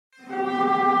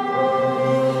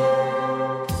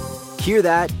Hear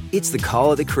that? It's the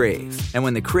call of the Crave. And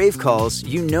when the Crave calls,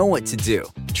 you know what to do.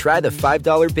 Try the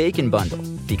 $5 Bacon Bundle,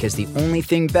 because the only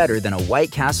thing better than a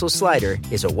White Castle slider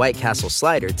is a White Castle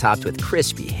slider topped with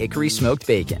crispy hickory smoked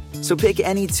bacon. So pick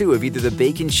any two of either the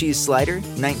Bacon Cheese Slider,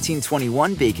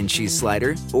 1921 Bacon Cheese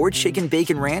Slider, or Chicken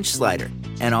Bacon Ranch Slider.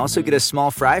 And also get a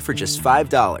small fry for just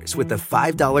 $5 with the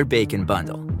 $5 Bacon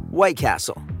Bundle. White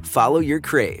Castle. Follow your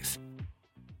Crave.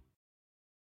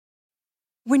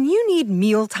 When you need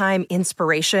mealtime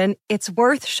inspiration, it's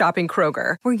worth shopping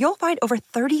Kroger, where you'll find over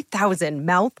 30,000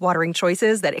 mouth-watering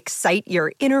choices that excite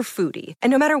your inner foodie. And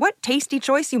no matter what tasty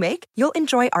choice you make, you'll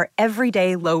enjoy our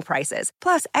everyday low prices,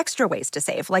 plus extra ways to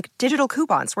save, like digital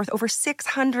coupons worth over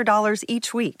 $600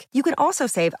 each week. You can also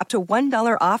save up to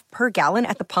 $1 off per gallon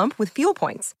at the pump with fuel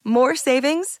points. More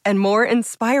savings and more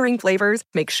inspiring flavors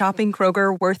make shopping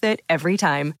Kroger worth it every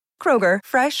time. Kroger,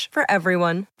 fresh for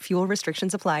everyone. Fuel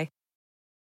restrictions apply.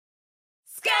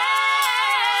 Scams,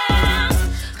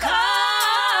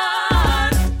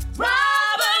 con,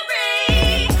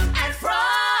 robbery, and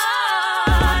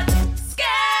fraud.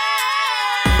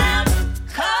 Scams,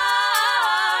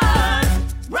 con,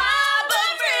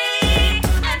 robbery,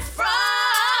 and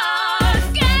fraud.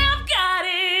 Scam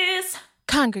Goddess.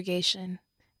 Congregation,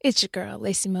 it's your girl,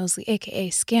 Lacey Mosley,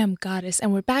 aka Scam Goddess,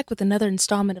 and we're back with another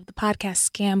installment of the podcast,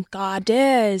 Scam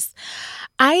Goddess.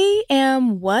 I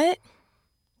am what?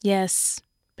 Yes,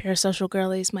 Parasocial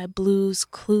Girlies, my blues,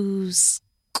 clues,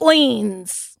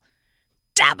 queens,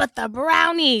 Tabitha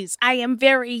Brownies. I am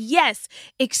very,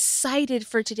 excited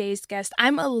for today's guest.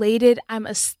 I'm elated, I'm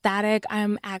ecstatic,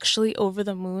 I'm actually over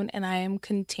the moon, and I am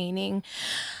containing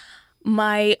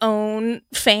my own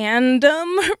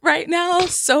fandom right now.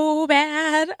 So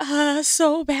bad.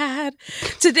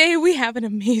 Today we have an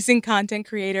amazing content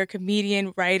creator,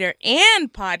 comedian, writer,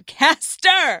 and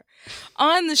podcaster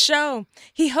on the show.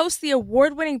 He hosts the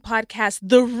award-winning podcast,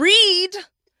 The Read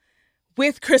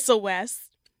with Crystal West.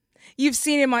 You've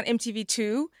seen him on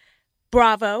MTV2,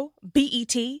 Bravo,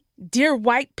 BET, Dear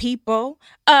White People,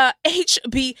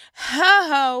 HB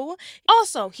Ho.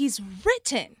 Also, he's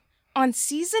written on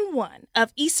season 1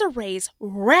 of Issa Rae's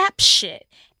Rap Shit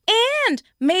and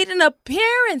made an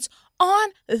appearance on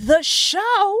the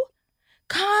show.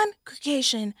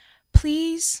 Congregation,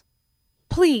 please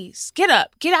get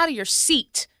up, get out of your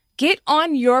seat, get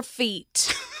on your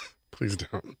feet. Please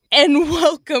don't. And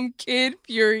welcome Kid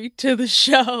Fury to the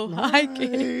show. Hi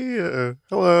Kid.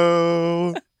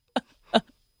 Hello.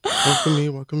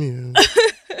 Welcome you.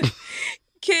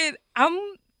 Kid,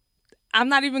 I'm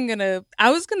not even gonna,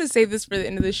 I was gonna save this for the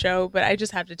end of the show, but I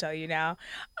just have to tell you now.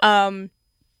 I'm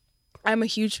a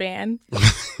huge fan.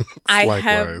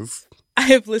 I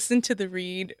have listened to The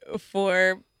Read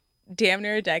for damn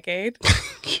near a decade.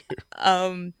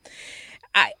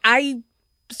 I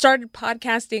started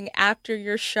podcasting after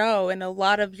your show, and a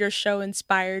lot of your show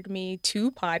inspired me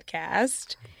to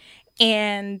podcast.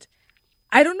 And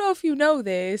I don't know if you know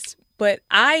this, but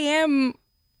I am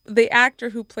the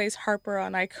actor who plays Harper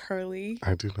on iCarly.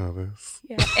 I do know this.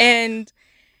 Yeah. And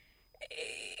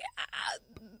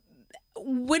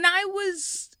when I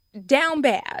was down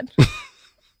bad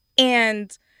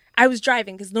and I was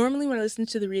driving, because normally when I listen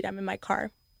to The Read, I'm in my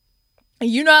car. And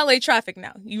you know LA traffic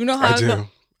now. You know how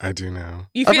I do now.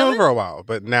 You I've feel known it? for a while,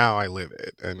 but now I live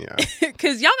it. And yeah.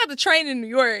 Because y'all got the train in New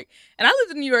York, and I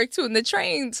lived in New York too. And the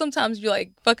train, sometimes you're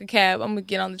like, fuck a cab, I'm going to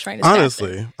get on the train.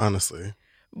 Honestly.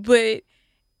 But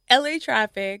LA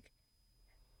traffic,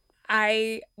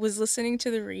 I was listening to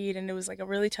The Read, and it was like a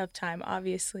really tough time,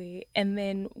 obviously. And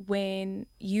then when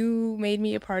you made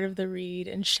me a part of The Read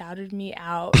and shouted me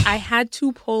out, I had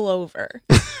to pull over.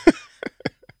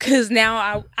 Because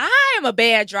now I am a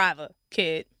bad driver,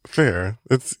 Kid. Fair.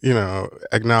 It's,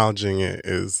 acknowledging it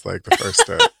is like the first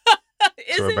step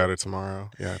to a better tomorrow.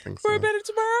 Yeah, I think so. For a better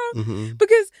tomorrow? Mm-hmm.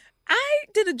 Because I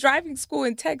did a driving school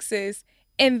in Texas,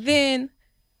 and then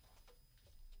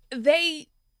they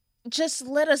just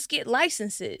let us get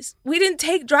licenses. We didn't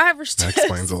take driver's tests. That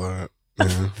explains a lot.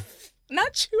 Yeah.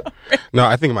 Not you. Already. No,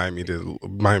 I think Miami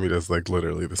does like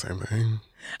literally the same thing.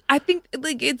 I think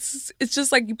like it's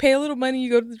just like you pay a little money, you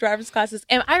go to the driver's classes.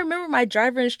 And I remember my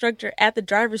driver instructor at the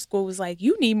driver's school was like,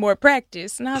 "You need more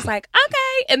practice." And I was like,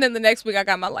 "Okay." And then the next week I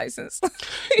got my license.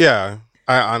 Yeah.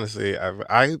 I honestly,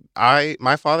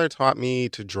 my father taught me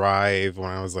to drive when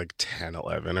I was like 10,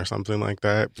 11 or something like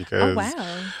that, because wow.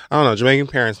 I don't know, Jamaican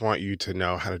parents want you to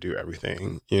know how to do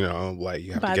everything, like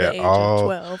you have By to get the age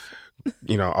all, of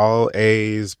 12. All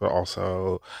A's, but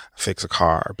also fix a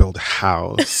car, build a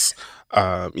house,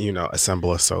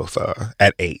 assemble a sofa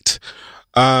at 8.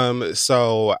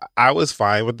 So I was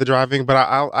fine with the driving, but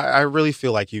I really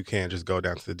feel like you can't just go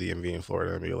down to the DMV in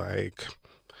Florida and be like,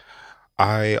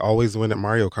 I always win at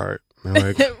Mario Kart. And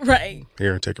they're like, Right.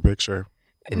 here, take a picture.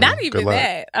 Not Good even luck.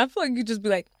 that. I feel like you just be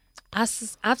like,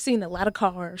 I've seen a lot of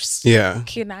cars. Yeah.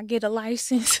 Can I get a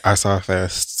license? I saw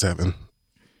Fast 7.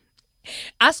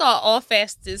 I saw all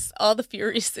Fastest, all the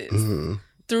Furiouses Mhm.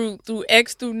 through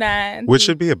X through 9. Which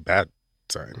should be a bad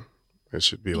sign. It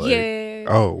should be like, yeah.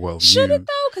 oh, well, Should you... it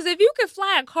though? Because if you can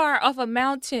fly a car off a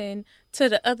mountain to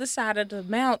the other side of the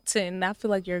mountain, I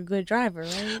feel like you're a good driver,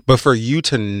 right? But for you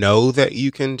to know that you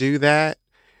can do that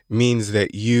means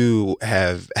that you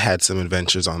have had some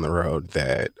adventures on the road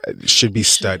that should be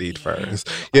studied first.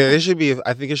 Yeah, it should be.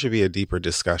 I think it should be a deeper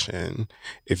discussion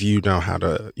if you know how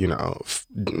to,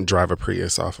 drive a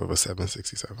Prius off of a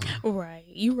 767. Right,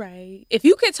 you right. If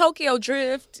you can Tokyo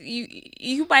drift,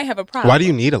 you might have a problem. Why do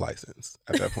you need a license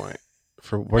at that point?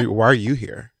 Why are you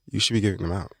here? You should be giving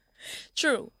them out.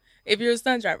 True, if you're a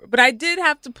stunt driver. But I did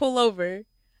have to pull over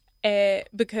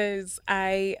because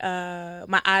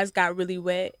my eyes got really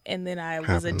wet, and then I was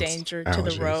a Happens. danger to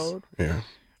Allergies. the road. Yeah.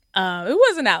 It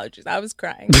wasn't allergies. I was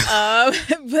crying.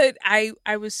 But I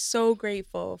was so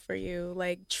grateful for you.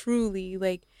 Like, truly,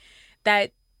 like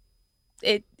that.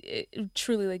 It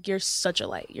truly, like, you're such a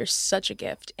light. You're such a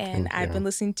gift. And Thank I've you. been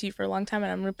listening to you for a long time,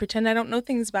 and I'm going to pretend I don't know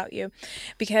things about you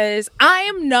because I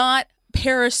am not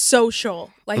parasocial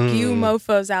like you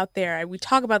mofos out there. We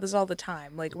talk about this all the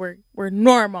time. Like, we're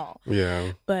normal.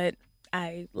 Yeah. But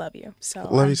I love you. So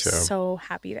Love I'm you too. so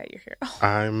happy that you're here. Oh,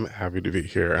 I'm happy to be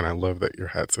here, and I love that your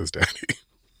hat says daddy.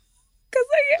 because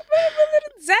I'm a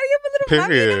little daddy. I'm a little mommy. I'm a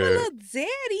Period. little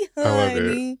daddy, I love it.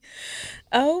 honey.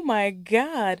 Oh my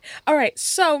God. All right.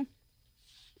 So,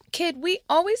 kid, we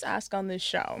always ask on this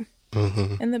show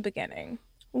Mm-hmm. in the beginning,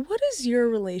 what is your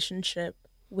relationship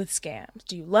with scams?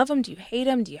 Do you love them? Do you hate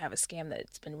them? Do you have a scam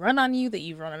that's been run on you that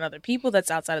you've run on other people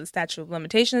that's outside of the statute of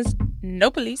limitations?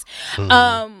 No police.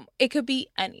 It could be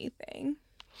anything.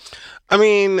 I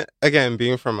mean, again,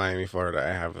 being from Miami, Florida,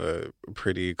 I have a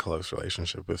pretty close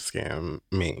relationship with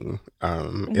scamming.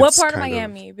 What It's part of kind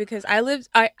Miami? Because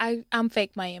I'm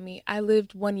fake Miami. I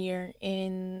lived 1 year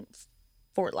in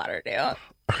Fort Lauderdale.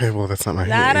 Okay, well, that's not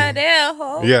Miami. Lauderdale.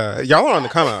 Ho. Yeah, y'all are on the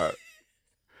come up.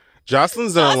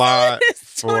 Jocelyn's done a lot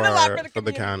Jocelyn's doing a lot for the for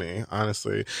the community. county,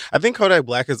 honestly. I think Kodak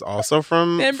Black is also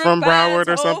from Pembroke Broward or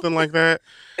Pines, something like that.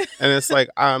 And it's like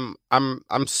I'm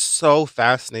so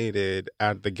fascinated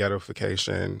at the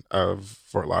ghettoification of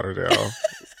Fort Lauderdale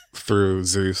through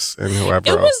Zeus and whoever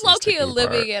It else was is low key a taking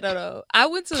living part. ghetto though. I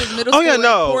went to middle Oh, school yeah, in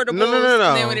no. portables, No.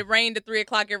 and then when it rained at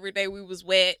 3:00 every day, we was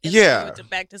wet. And Yeah. then we went to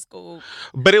back to school.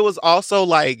 But it was also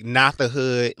like not the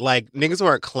hood. Like niggas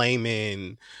weren't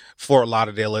claiming Fort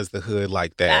Lauderdale as the hood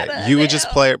like that. You would just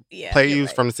play Yeah, you're you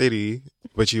right. from the city,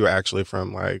 but you were actually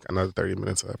from like another 30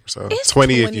 minutes up or so. It's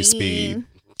 20 if 20. you speed.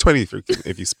 20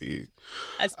 if you speed.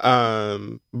 I-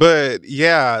 But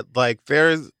yeah, like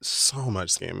there's so much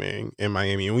scamming in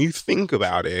Miami. And when you think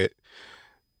about it,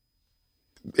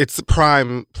 it's the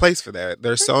prime place for that.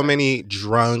 There's so many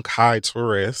drunk, high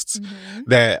tourists Mhm.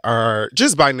 that are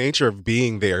just by nature of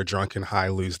being there, drunk and high,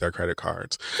 lose their credit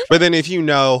cards. But then if you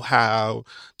know how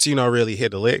to, really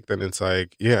hit a lick, then it's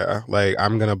like, yeah, like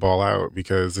I'm going to ball out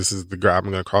because this is I'm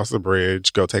going to cross the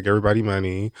bridge, go take everybody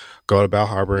money, go to Bell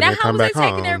Harbor, and Now, then how come was they back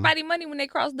taking home. everybody money when they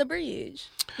crossed the bridge?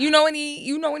 You know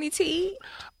any tea?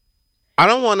 I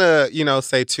don't want to,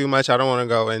 say too much. I don't want to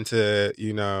go into,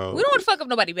 We don't want to fuck up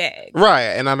nobody's bag. Right,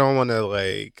 and I don't want to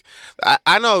like.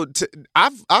 I know.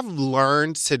 I've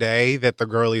learned today that the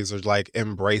girlies are like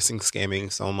embracing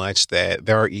scamming so much that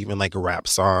there are even like rap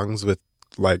songs with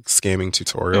like scamming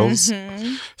tutorials.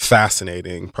 Mhm.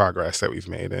 Fascinating progress that we've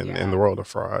made in Yeah. the world of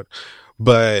fraud.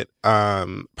 But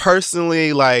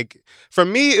personally, like for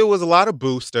me, it was a lot of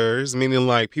boosters, meaning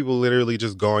like people literally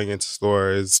just going into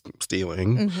stores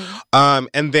stealing. Mhm.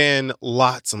 And then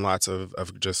lots and lots of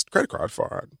just credit card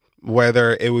fraud,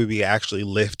 whether it would be actually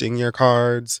lifting your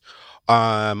cards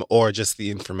or just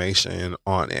the information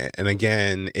on it. And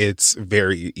again, it's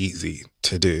very easy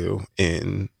to do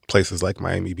in places like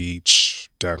Miami Beach,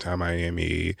 downtown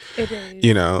Miami, It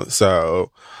is.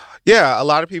 so yeah, a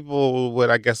lot of people would,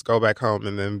 I guess, go back home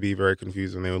and then be very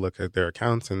confused when they would look at their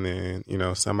accounts and then,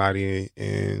 somebody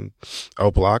in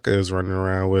Opa-locka is running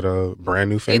around with a brand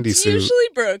new Fendi It's suit. usually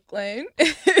Brooklyn.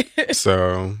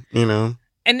 So,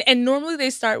 And normally they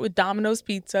start with Domino's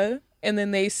Pizza and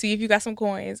then they see if you got some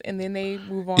coins, and then they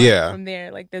move on Yeah. from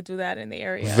there. Like they'll do that in the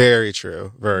area. Very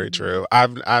true. Very Mhm. true.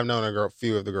 I've known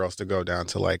few of the girls to go down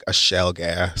to like a Shell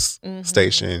gas Mhm.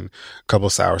 station, a couple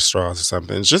sour straws or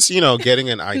something. It's just, getting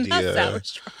an Not idea. sour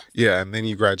straw. Yeah, and then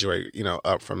you graduate,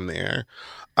 up from there.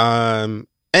 And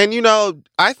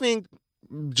I think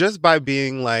just by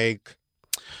being like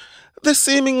the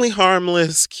seemingly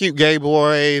harmless, cute gay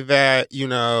boy that,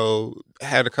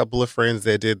 had a couple of friends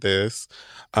that did this,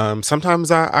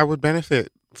 sometimes I would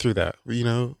benefit through that,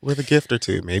 with a gift or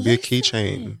two, maybe a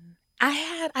keychain.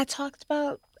 Listen, I talked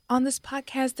about on this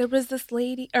podcast, there was this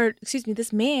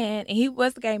this man, and he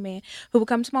was the gay man who would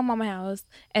come to my mama's house,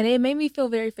 and it made me feel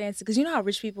very fancy because you know how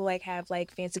rich people like have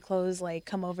like fancy clothes like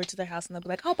come over to their house and they'll be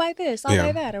like, I'll buy this, I'll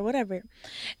buy that, or whatever.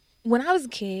 When I was a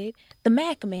kid, the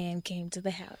Mac man came to the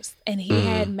house, and he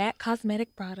had Mac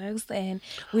cosmetic products, and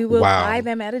we would Wow. buy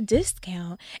them at a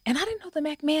discount. And I didn't know the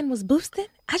Mac man was boosting.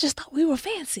 I just thought we were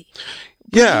fancy.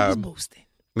 But Yeah. he was boosting.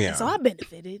 Yeah. And so I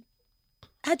benefited.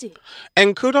 I did.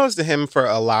 And kudos to him for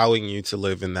allowing you to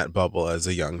live in that bubble as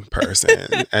a young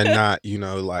person and not,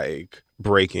 like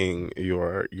breaking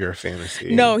your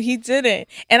fantasy. No, he didn't.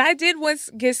 And I did once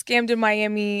get scammed in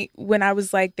Miami when I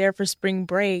was like there for spring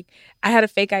break. I had a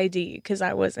fake ID because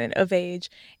I wasn't of age.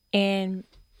 And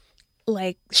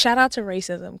like, shout out to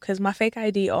racism because my fake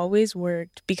ID always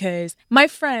worked because my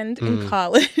friend in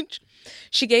college,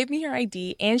 she gave me her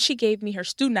ID and she gave me her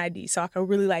student ID so I could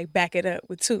really like back it up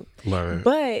with two. Love it.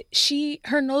 But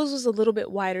her nose was a little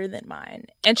bit wider than mine.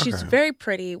 And she's Okay. very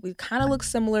pretty. We kind of look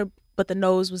similar, but the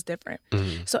nose was different.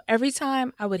 Mhm. So every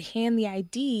time I would hand the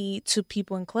ID to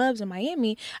people in clubs in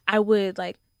Miami, I would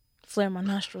like flare my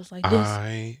nostrils like this.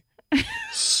 I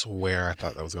swear I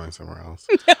thought that was going somewhere else.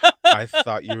 I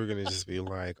thought you were gonna just be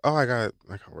like, "Oh, I got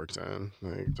work done."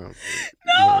 Like, don't,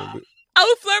 No! I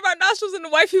would flare my nostrils and the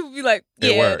white people would be like,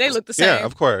 It yeah, they works. look the same. Yeah,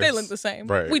 of course. They look the same.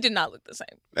 Right. We did not look the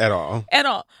same at all. at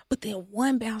all. But then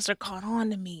one bouncer caught on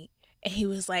to me and he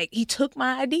was like, he took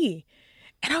my ID.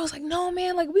 And I was like, no,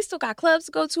 man, like we still got clubs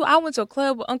to go to. I went to a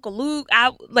club with Uncle Luke.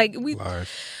 Live.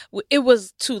 It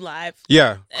was too live.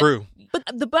 Yeah, crew. But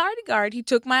the bodyguard, he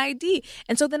took my ID.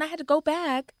 And so then I had to go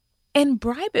back and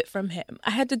bribe it from him.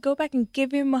 I had to go back and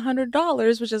give him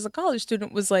 $100, which as a college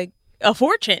student was like a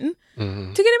fortune,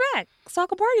 Mhm. to get it back. So I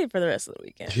could party for the rest of the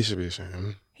weekend. He should be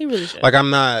ashamed. He really should. Like, I'm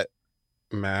not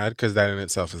mad because that in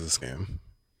itself is a scam.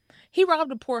 He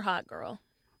robbed a poor hot girl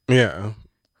Yeah.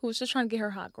 who was just trying to get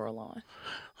her hot girl on.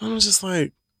 I'm just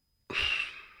like,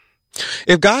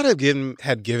 if God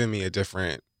had given me a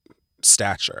different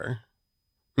stature,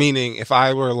 meaning if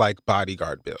I were like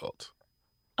bodyguard build,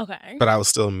 Okay. but I was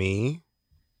still me,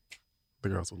 the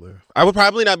girls would live. I would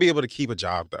probably not be able to keep a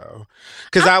job though,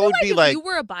 because I feel would be if like, you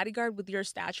were a bodyguard with your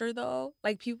stature though,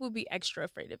 like people would be extra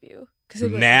afraid of you. Cause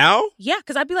now. yeah,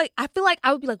 because I feel like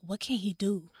I would be like, what can he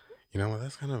do? You know what?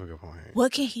 That's kind of a good point.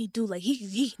 What can he do? Like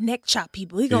he neck chop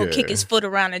people. He gonna kick Yeah. his foot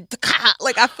around and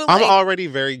like I feel I'm like already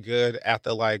very good at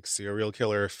the like serial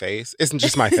killer face. It's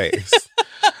just my face.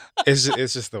 It's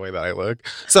just the way that I look.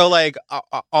 So like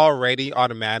already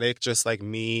automatic, just like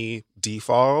me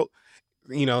default.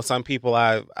 Some people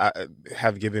I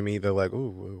have given me the like,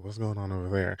 ooh, what's going on over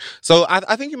there? So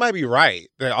I think you might be right.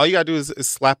 That all you gotta do is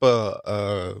slap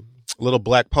a little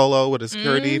black polo with a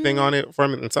security thing on it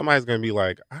from it, and somebody's gonna be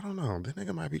like, I don't know, that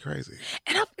nigga might be crazy.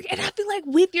 and I feel like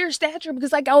with your stature,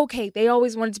 because like okay, they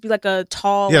always wanted to be like a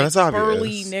tall, Yeah, like, that's burly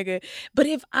obvious. nigga. But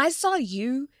if I saw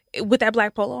you with that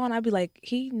black polo on, I'd be like,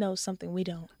 he knows something we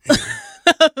don't.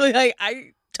 Like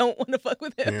I don't want to fuck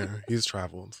with him. Yeah, he's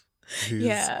traveled. He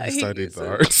studied he's the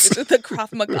arts. the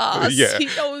Krav Maga. Yeah. He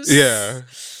knows. Yeah.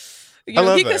 You know, I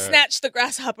love he could that. snatch the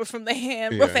grasshopper from the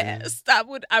hand real Yeah. fast. I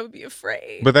would be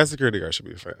afraid. But that security guard should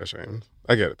be ashamed.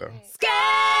 I get it though.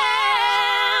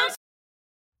 Scams!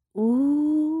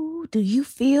 Ooh, do you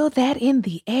feel that in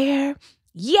the air?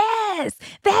 Yes,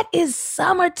 that is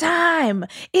summertime.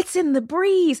 It's in the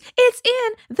breeze. It's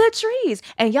in the trees.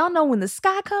 And y'all know when the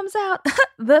sky comes out,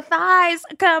 the thighs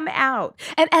come out.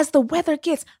 And as the weather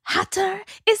gets hotter,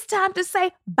 it's time to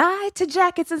say bye to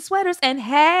jackets and sweaters and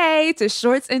hey to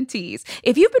shorts and tees.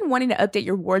 If you've been wanting to update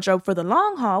your wardrobe for the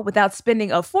long haul without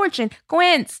spending a fortune,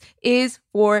 Quince is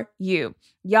for you.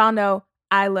 Y'all know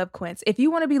I love Quince. If you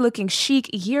want to be looking chic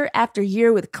year after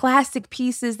year with classic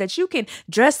pieces that you can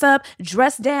dress up,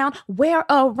 dress down, wear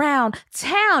around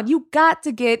town, you got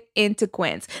to get into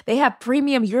Quince. They have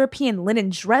premium European linen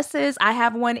dresses. I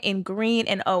have one in green,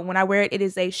 and oh, when I wear it, it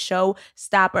is a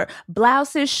showstopper.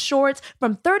 Blouses, shorts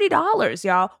from $30,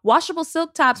 y'all. Washable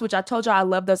silk tops, which I told y'all I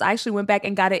love those. I actually went back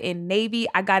and got it in navy.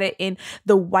 I got it in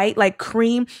the white, like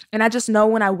cream, and I just know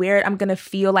when I wear it, I'm gonna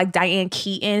feel like Diane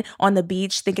Keaton on the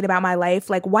beach thinking about my life.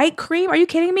 Like white cream, are you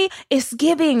kidding me? It's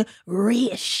giving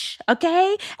rich,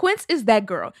 okay? Quince is that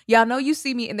girl. Y'all know you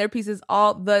see me in their pieces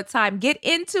all the time. Get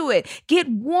into it. Get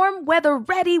warm weather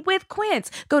ready with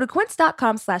Quince. Go to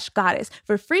quince.com/goddess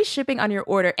for free shipping on your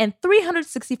order and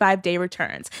 365-day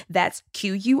returns. That's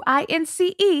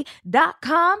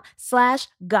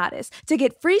QUINCE.com/goddess to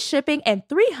get free shipping and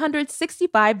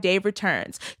 365-day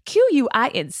returns.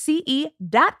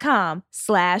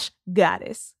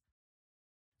 QUINCE.com/goddess.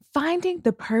 Finding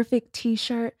the perfect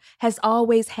t-shirt has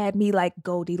always had me like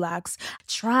Goldilocks,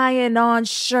 trying on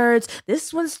shirts.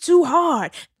 This one's too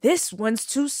hard. This one's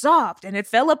too soft, and it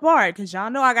fell apart because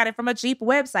y'all know I got it from a cheap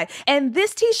website. And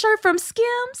this t-shirt from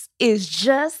Skims is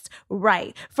just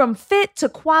right. From fit to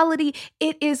quality,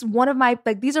 it is one of my,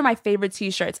 like, these are my favorite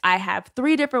t-shirts. I have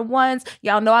 3 different ones.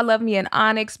 Y'all know I love me an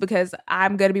onyx because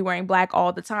I'm going to be wearing black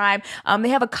all the time. They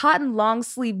have a cotton long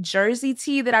sleeve jersey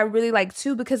tee that I really like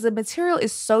too because the material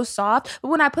is so soft. But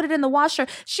when I put it in the washer,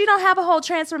 she don't have a whole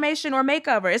transformation or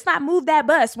makeover. It's not move that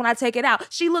bust when I take it out.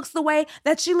 She looks the way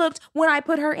that she looked when I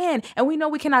put her in. And we know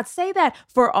we cannot say that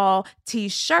for all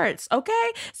t-shirts,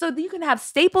 okay? So you can have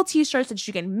staple t-shirts that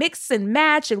you can mix and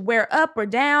match and wear up or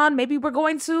down. Maybe we're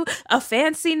going to a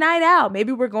fancy night out.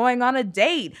 Maybe we're going on a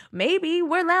date. Maybe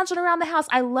we're lounging around the house.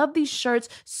 I love these shirts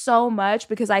so much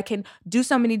because I can do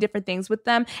so many different things with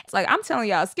them. It's like, I'm telling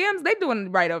y'all, Skims, they doing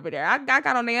it right over there. I got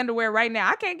on the underwear right now.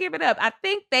 I can't give it up. I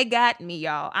think they got me,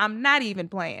 y'all. I'm not even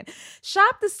playing.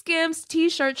 Shop the Skims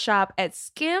t-shirt shop at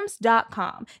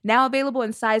skims.com. Now available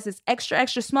in sizes extra,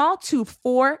 extra small to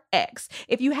 4X.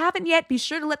 If you haven't yet, be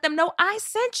sure to let them know I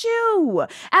sent you.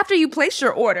 After you place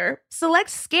your order,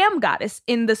 select Scam Goddess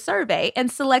in the survey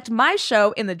and select my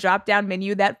show in the drop-down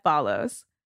menu that follows.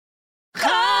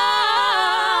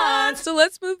 So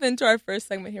let's move into our first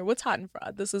segment here. What's hot and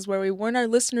fraud? This is where we warn our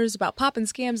listeners about popping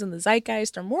scams in the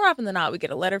zeitgeist, or more often than not, we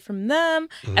get a letter from them.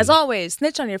 As always,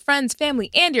 snitch on your friends, family,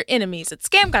 and your enemies at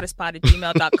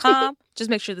scamgoddesspod@gmail.com. Just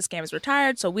make sure the scam is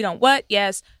retired so we don't what?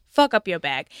 Yes, fuck up your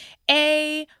bag.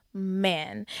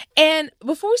 Amen. And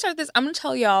before we start this, I'm going to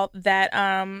tell y'all that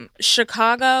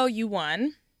Chicago, you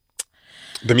won.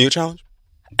 The Mute Challenge?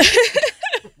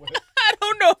 I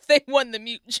don't know if they won the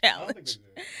Mute Challenge.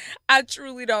 I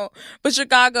truly don't. But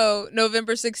Chicago,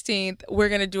 November 16th, we're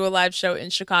going to do a live show in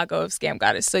Chicago of Scam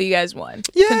Goddess. So you guys won.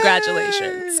 Yay!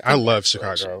 Congratulations. I love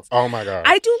Chicago. Oh my God.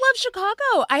 I do love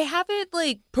Chicago. I haven't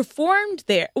performed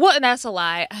there. Well, and that's a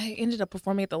lie. I ended up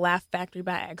performing at the Laugh Factory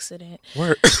by accident.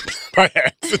 Work. By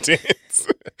accident.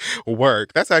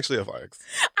 Work. That's actually a flex.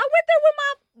 I went there with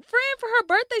my friend for her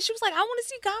birthday. She was like, I want to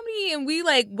see comedy. And we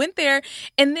went there.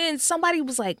 And then somebody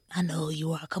was like, I know who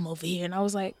you are. Come over here. And I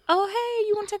was like, oh, hey,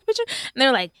 you want to take a picture? And they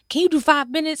were like, can you do 5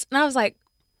 minutes? And I was like,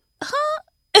 huh?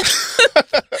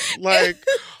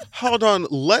 Hold on.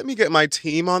 Let me get my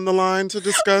team on the line to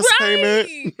discuss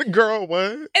payment. Girl,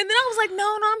 what? And then I was like,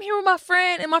 no, I'm here with my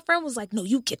friend. And my friend was like, no,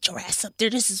 you get your ass up there.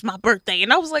 This is my birthday.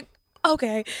 And I was like,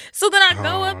 okay. So then I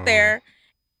go up there.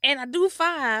 And I do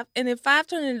 5, and then 5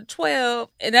 turned into 12,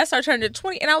 and that started turning into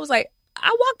 20. And I was like,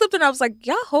 I walked up there and I was like,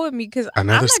 y'all holding me because I'm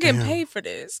not getting paid for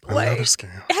this. Another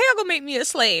scam. How y'all gonna make me a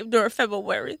slave during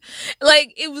February?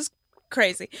 It was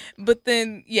crazy. But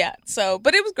then, yeah,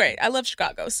 but it was great. I love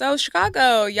Chicago. So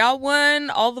Chicago, y'all won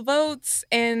all the votes,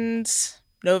 and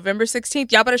November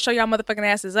 16th, y'all better show y'all motherfucking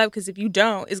asses up, because if you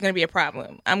don't, it's gonna be a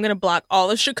problem. I'm gonna block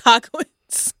all of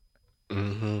Chicagoans.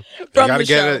 Mm-hmm. You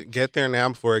gotta get there now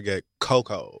before it get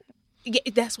cold. Yeah,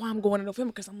 that's why I'm going in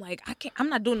November, because I'm like, I'm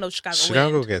not doing no Chicago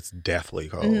wind. Gets deathly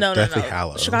cold. No.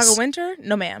 Hallows. Chicago winter?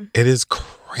 No, ma'am. It is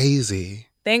crazy.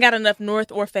 They ain't got enough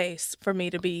north or face for me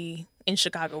to be in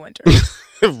Chicago winter.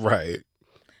 Right.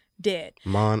 Dead.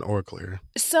 Mon or clear.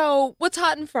 So what's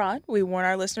hot and fraud? We warn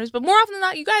our listeners, but more often than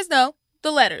not, you guys know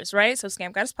the letters, right? So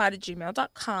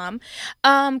scamgoddesspod@gmail.com.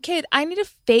 Kid, I need a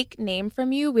fake name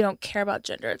from you. We don't care about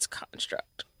gender. It's a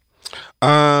construct.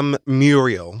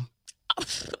 Muriel.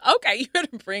 Okay, you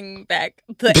better bring back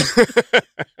the...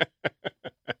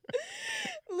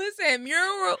 Listen,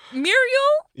 Muriel?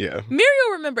 Yeah.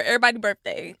 Muriel remember everybody's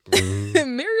birthday.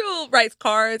 Muriel writes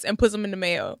cards and puts them in the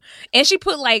mail. And she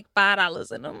put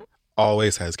 $5 in them.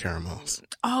 always has caramels.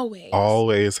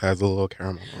 Always has a little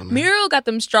caramel on it. Muriel got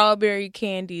them strawberry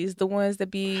candies, the ones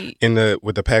that be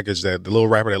with the package, that the little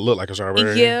wrapper that looked like a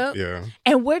strawberry. Yeah.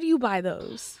 And where do you buy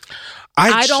those?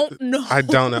 I don't know. I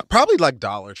don't know. Probably like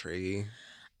Dollar Tree.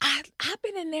 I've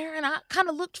been in there and I kind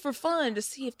of looked for fun to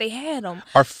see if they had them.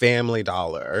 Or Family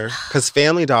Dollar, because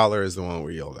Family Dollar is the one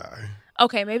where you'll die.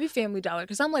 Okay, maybe Family Dollar,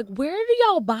 because I'm like, where do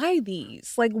y'all buy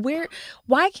these? Like,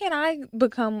 why can't I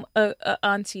become a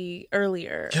auntie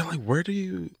earlier? Yeah, like, where do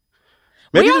you...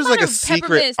 Maybe there's like a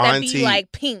secret auntie... that be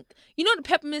like pink. You know the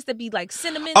peppermints that be like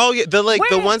cinnamon? Oh, yeah,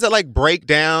 the ones that like break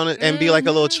down and be like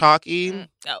a little chalky.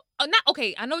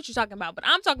 Okay, I know what you're talking about, but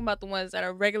I'm talking about the ones that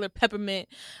are regular peppermint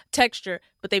texture,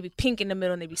 but they be pink in the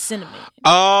middle and they be cinnamon.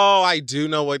 Oh, I do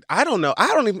know what... I don't know. I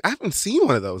haven't seen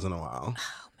one of those in a while.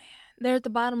 They're at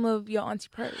the bottom of your auntie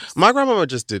purse. My grandmama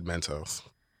just did Mentos.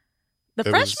 The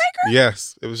fresh maker?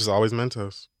 Yes. It was just always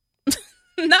Mentos.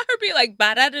 Not her being like,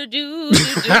 ba-da-da-do,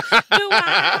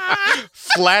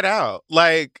 flat out.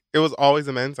 Like, it was always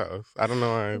a Mentos. I don't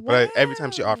know why. But every time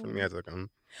she offered me, I took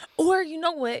them. Or, you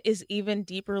know what is even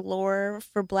deeper lore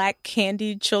for Black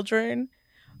candied children?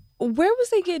 Where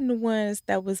was they getting the ones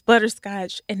that was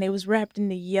butterscotch and they was wrapped in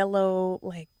the yellow,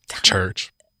 like...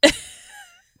 Church.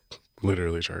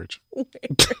 Literally church.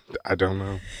 I don't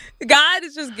know. God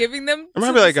is just giving them. It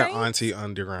might be like an auntie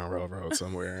underground railroad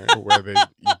somewhere where they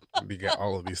get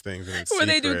all of these things. And where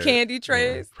they do candy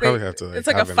trays. Yeah, probably have to. It's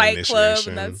like a fight club,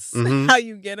 and that's how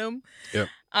you get them. Yep.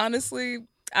 Honestly,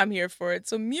 I'm here for it.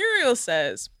 So Muriel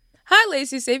says, "Hi,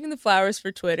 Lacey, saving the flowers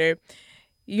for Twitter.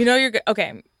 You know you're good."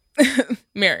 Okay,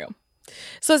 Muriel.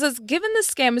 So it says, "Given the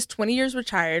scam is 20 years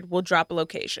retired, we'll drop a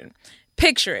location.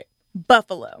 Picture it,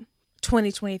 Buffalo."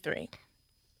 2023.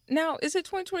 Now, is it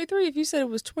 2023? If you said it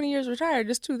was 20 years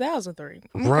retired, it's 2003.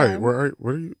 Okay. Right. What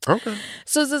are you? Okay.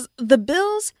 So it says the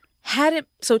Bills had it.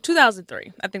 So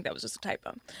 2003. I think that was just a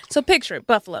typo. So picture it,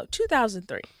 Buffalo,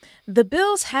 2003. The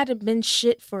Bills hadn't been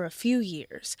shit for a few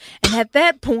years. And at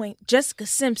that point, Jessica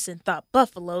Simpson thought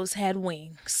Buffaloes had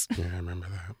wings. Yeah, I remember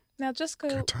that. Now,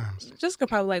 Jessica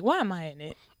probably like, why am I in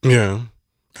it? Yeah.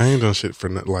 I ain't done shit for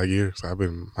like years. I've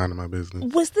been minding my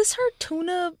business. Was this her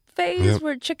tuna phase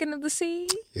where chicken of the sea?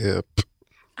 Yep.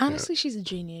 Honestly, she's a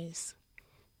genius.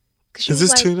 Is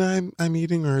this like, tuna I'm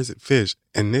eating or is it fish?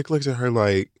 And Nick looked at her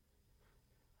like,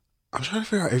 I'm trying to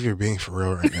figure out if you're being for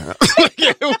real right now.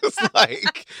 It was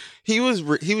like, he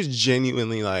was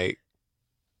genuinely like,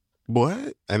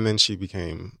 what? And then she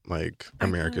became like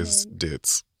America's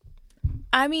ditz.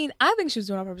 I mean, I think she was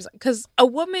doing it on purpose. Because a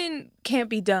woman can't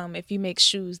be dumb if you make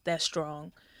shoes that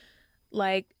strong.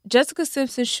 Like, Jessica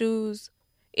Simpson's shoes,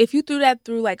 if you threw that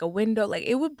through, like, a window, like,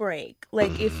 it would break.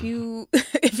 Like, if you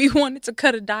wanted to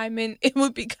cut a diamond, it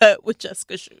would be cut with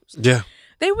Jessica's shoes. Yeah.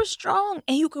 They were strong.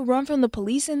 And you could run from the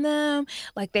police in them.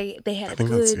 Like, they had a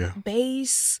good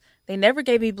base. They never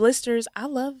gave me blisters. I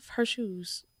love her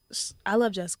shoes. I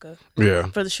love Jessica. Yeah.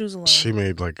 For the shoes alone. She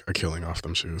made like a killing off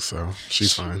them shoes, so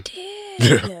she's fine.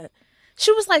 Did. Yeah.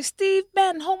 She was like, Steve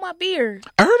Madden, hold my beer.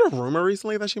 I heard a rumor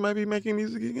recently that she might be making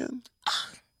music again.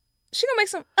 She gonna make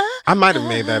some. I might have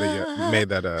made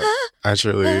that up.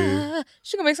 Actually,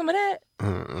 she gonna make some of that.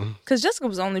 Because Jessica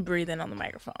was only breathing on the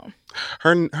microphone.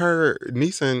 Her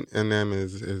niece and them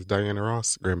is Diana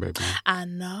Ross' grandbaby. I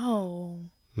know.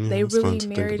 Yeah, they really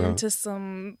married into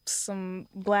some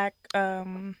Black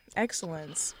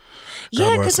excellence.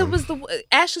 Yeah, because it was the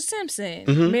Ashley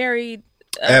Simpson married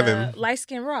Evan,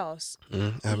 light-skinned Ross.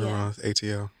 Evan Ross,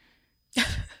 ATL.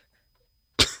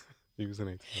 He was in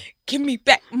ATL. Give me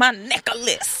back my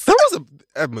necklace. That was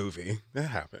a movie that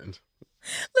happened.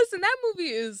 Listen, that movie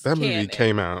is that movie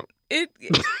came out.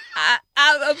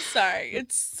 I'm sorry,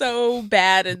 it's so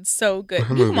bad and so good. That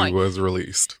movie was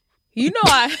released. You know,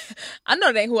 I know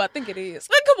it ain't who I think it is.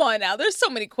 Like, come on now. There's so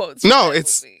many quotes. No,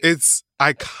 it's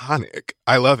iconic.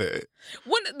 I love it.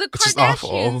 When the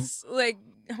Kardashians, like,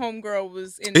 homegirl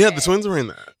was in Yeah, that. the twins were in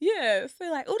that. Yes.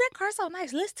 They're like, oh, that car's so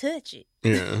nice. Let's touch it.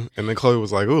 Yeah. And then Chloe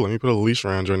was like, oh, let me put a leash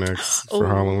around your neck for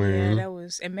Halloween. Yeah,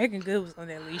 and Megan Good was on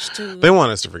that leash, too. They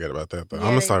want us to forget about that, though. I'm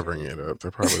going to start bringing it up. They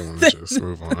probably want to just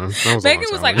move on. Megan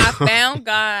was like, I found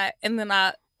God, and then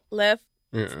I left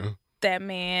that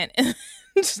man.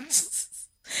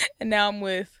 And now I'm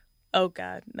with, oh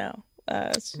God, no.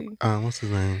 What's his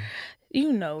name?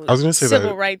 You know, I was gonna say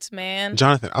civil rights man.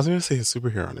 Jonathan. I was going to say his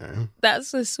superhero name.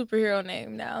 That's his superhero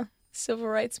name now. Civil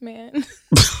rights man.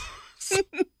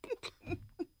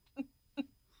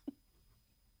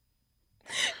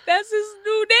 That's his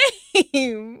new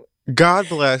name. God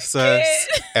bless us,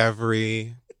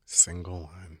 every single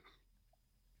one.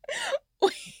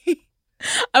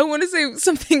 I want to say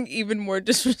something even more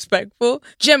disrespectful.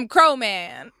 Jim Crow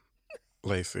man.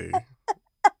 Lacey.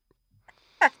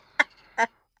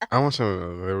 I want you to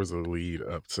know there was a lead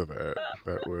up to that.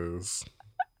 That was,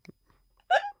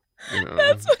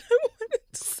 That's what I wanted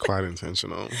to say. quite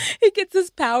intentional. He gets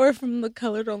his power from the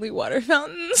colored only water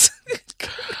fountains.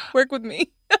 Work with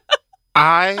me.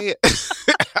 I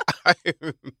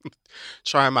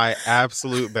try my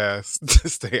absolute best to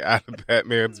stay out of that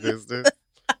man's business.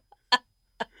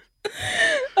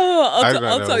 Oh, I don't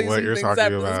I'll know tell you what some you're things talking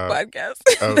after about. this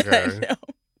podcast. that I Okay. know.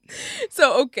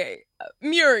 So, okay.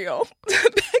 Muriel.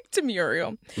 Back to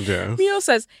Muriel. Yes. Muriel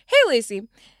says, "Hey, Lacey."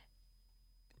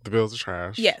 The bills are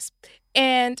trash. Yes.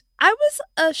 And I was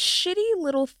a shitty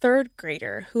little third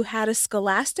grader who had a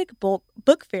Scholastic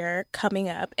book fair coming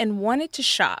up and wanted to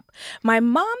shop. My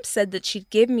mom said that she'd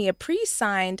give me a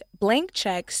pre-signed blank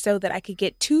check so that I could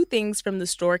get 2 things from the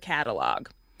store catalog.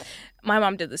 My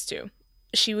mom did this too.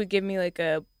 She would give me like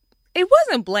it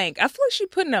wasn't blank. I feel like she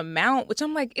put an amount, which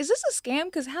I'm like, is this a scam?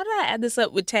 Because how did I add this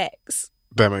up with tax?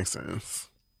 That makes sense.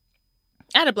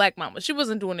 I had a black mama. She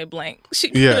wasn't doing it blank. She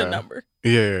put Yeah. a number.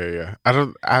 Yeah.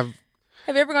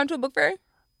 Have you ever gone to a book fair?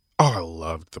 I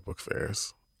loved the book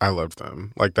fairs. I loved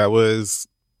them. Like, that was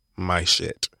my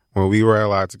shit. When we were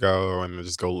allowed to go and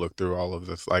just go look through all of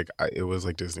this, like, it was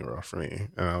like Disney World for me.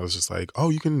 And I was just like, oh,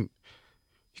 you can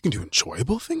do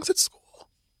enjoyable things at school.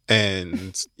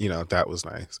 And, that was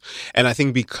nice. And I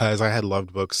think because I had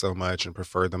loved books so much and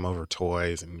preferred them over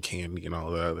toys and candy and all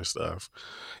the other stuff,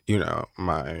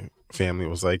 my family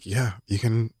was like, yeah, you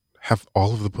can have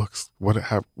all of the books.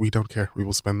 We don't care. We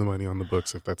will spend the money on the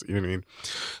books if that's, you know what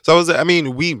I mean?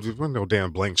 So we weren't no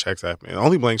damn blank checks happening. The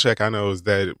only blank check I know is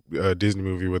that Disney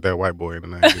movie with that white boy in the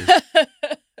 90s.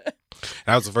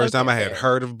 That was the first time I had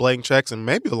heard of blank checks and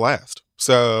maybe the last.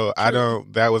 So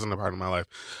that wasn't a part of my life.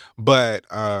 But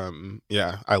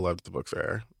yeah, I loved the book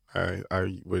fair.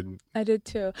 I did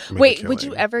too. Make a Wait, would you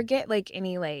killing. ever get like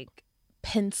any like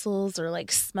pencils or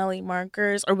like smelly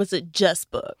markers, or was it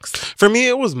just books? For me,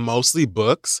 it was mostly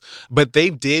books, but they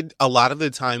did a lot of the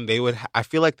time. I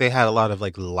feel like they had a lot of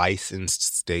like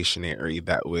licensed stationery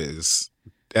that was,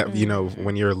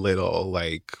 when you're little,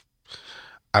 like,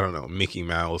 I don't know, Mickey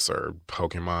Mouse or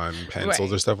Pokemon pencils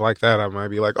Right. or stuff like that. I might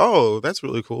be like, oh, that's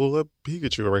really cool. A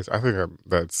Pikachu eraser. I think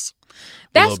that's a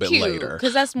That's little bit cute later.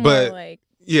 because that's more But like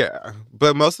yeah,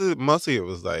 but mostly it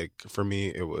was like, for me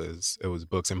it was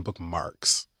books and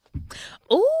bookmarks.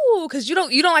 ooh, because you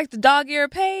don't like the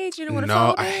dog-eared page. You don't want to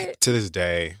No, fold it. to this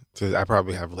day, I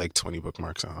probably have like 20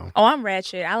 bookmarks at home. Oh, I'm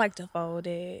ratchet. I like to fold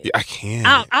it. Yeah, I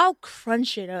can't. I'll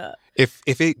crunch it up. If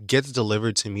it gets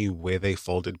delivered to me with a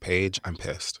folded page, I'm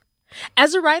pissed.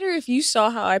 As a writer, if you saw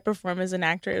how I perform as an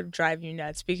actor, it would drive you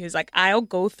nuts because like I'll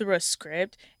go through a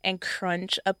script and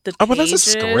crunch up the Oh, pages. but that's a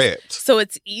script. So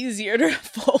it's easier to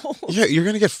fold. Yeah, you're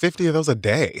gonna get 50 of those a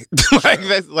day.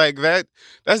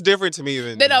 That's different to me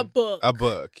than a book. A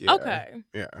book. Yeah. Okay.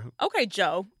 Yeah. Okay,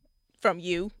 Joe. From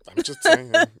you. I'm just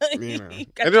saying. You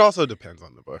got And it also depends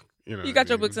on the book. You You got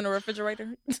your books in the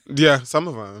refrigerator? Yeah, some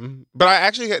of them. But I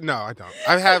actually no, I don't.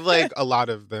 I have like a lot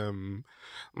of them.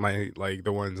 The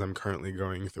ones I'm currently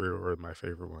going through, or my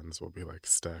favorite ones, will be like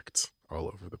stacked all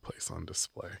over the place on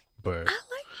display. But I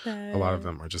like that. a lot of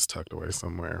them are just tucked away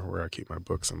somewhere where I keep my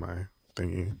books in my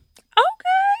thingy.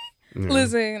 Okay. Yeah.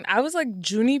 Listen, I was like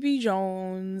Junie B.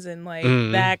 Jones and like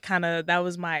that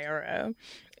was my era.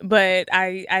 But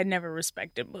I never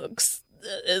respected books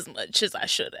as much as I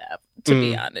should have, to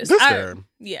be honest. That's fair.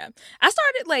 Yeah. I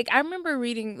started I remember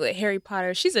reading like Harry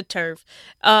Potter. She's a TERF.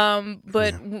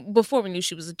 But before we knew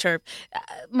she was a TERF,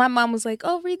 my mom was like,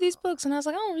 "Oh, read these books." And I was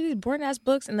like, "I don't read these boring ass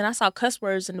books." And then I saw cuss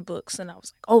words in the books and I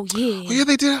was like, "Oh, yeah." Oh, yeah,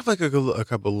 they did have like a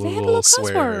couple They had little little cuss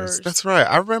swears. words. That's right.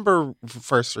 I remember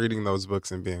first reading those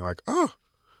books and being like, oh,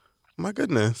 my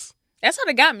goodness. That's how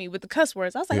they got me with the cuss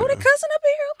words. I was like, Yeah. "Oh, they're cussing up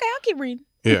here. Okay, I'll keep reading."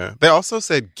 Yeah. They also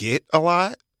said get a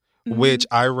lot, which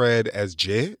I read as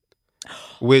jit,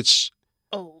 which,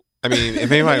 Oh. I mean,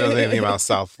 if anybody knows anything about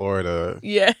South Florida,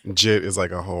 Yeah. jit is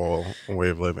like a whole way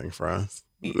of living for us.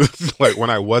 Like when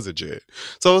I was a jit.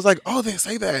 So it was like, oh, they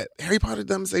say that. Harry Potter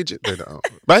doesn't say jit. They don't.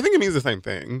 But I think it means the same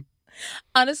thing.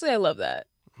 Honestly, I love that.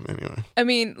 Anyway. I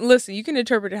mean, listen, you can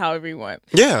interpret it however you want.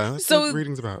 Yeah. That's So- what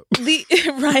reading's about.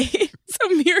 Right. So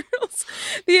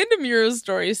the end of Muriel's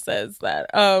story says that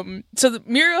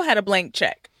Muriel had a blank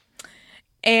check.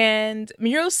 And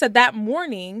Muriel said that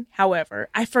morning, however,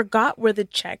 I forgot where the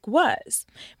check was.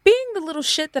 Being the little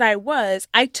shit that I was,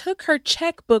 I took her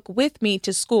checkbook with me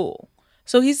to school.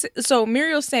 So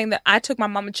Muriel's saying that I took my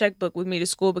mama checkbook with me to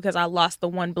school because I lost the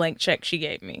one blank check she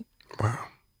gave me. Wow.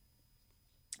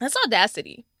 That's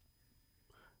audacity.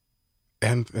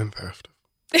 And theft.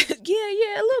 Yeah,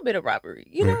 a little bit of robbery.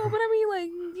 You know, but I mean,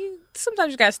 like,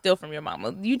 sometimes you gotta steal from your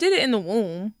mama. You did it in the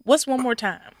womb. What's one more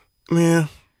time? Yeah.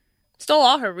 Stole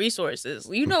all her resources.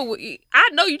 You know, I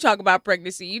know you talk about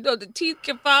pregnancy. You know, the teeth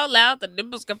can fall out, the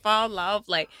nipples can fall off.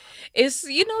 Like, it's,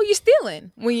 you know, you're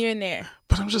stealing when you're in there.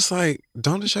 But I'm just like,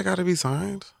 don't the check got to be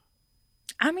signed?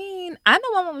 I mean, I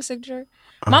know my mama's signature.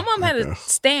 My mom had a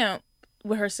stamp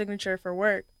with her signature for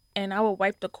work, and I would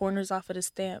wipe the corners off of the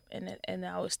stamp, and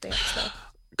I would stamp stuff.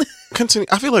 Continue.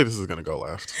 I feel like this is going to go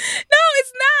left. No,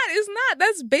 it's not. It's not.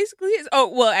 That's basically it. Oh,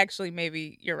 well, actually,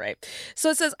 maybe you're right. So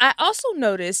it says, I also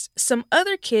noticed some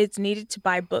other kids needed to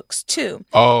buy books, too.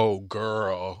 Oh,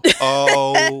 girl.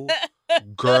 Oh,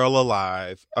 girl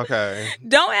alive. Okay.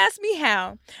 Don't ask me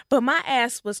how, but my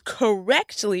ass was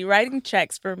correctly writing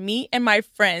checks for me and my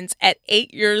friends at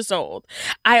 8 years old.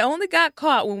 I only got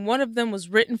caught when one of them was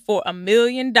written for $1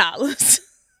 million.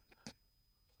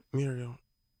 Muriel.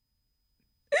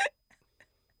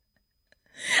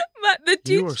 But the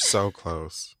teacher, You are so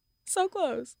close. so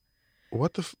close.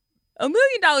 What the... $1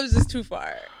 million is too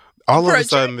far. All of For a a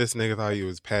sudden, this nigga thought you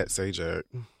was Pat Sajak.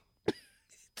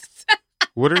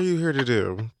 What are you here to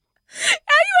do?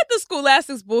 At the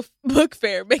Scholastics book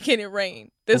fair making it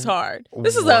rain this hard.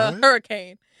 This is a What?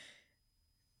 hurricane.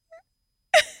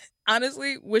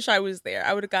 Honestly, wish I was there.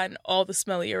 I would have gotten all the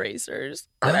smelly erasers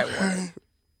that I wanted.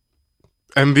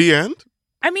 And the end?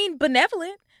 I mean,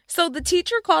 benevolent. So the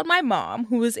teacher called my mom,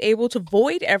 who was able to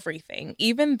void everything,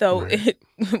 even though it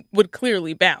would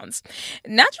clearly bounce.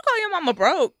 Not you call your mama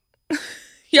broke.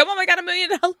 Your mama got $1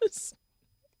 million.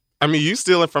 I mean, you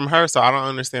stealing from her, so I don't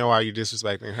understand why you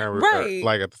disrespecting her, Right.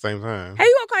 like, at the same time. How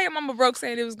you gonna call your mama broke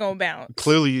saying it was gonna bounce?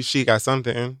 Clearly, she got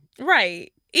something.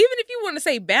 Right. Even if you want to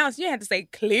say bounce, you have to say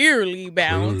clearly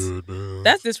bounce.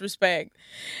 That's disrespect.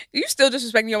 You still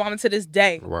disrespecting your mama to this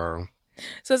day. Wow.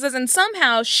 So it says, and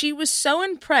somehow she was so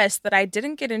impressed that I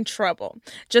didn't get in trouble.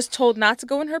 Just told not to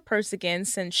go in her purse again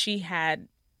since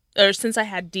I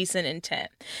had decent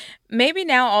intent. Maybe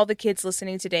now all the kids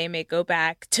listening today may go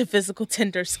back to physical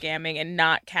Tinder scamming and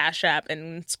not Cash App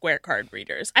and Square card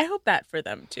readers. I hope that for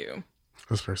them too.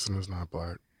 This person is not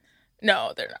black.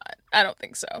 No, they're not. I don't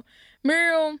think so.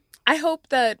 Muriel, I hope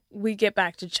that we get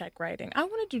back to check writing. I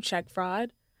want to do check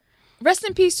fraud. Rest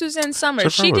in peace, Suzanne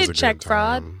Summers. She did check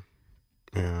fraud.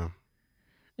 Yeah.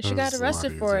 And she got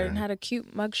arrested for it and had a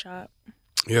cute mugshot.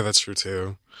 Yeah, that's true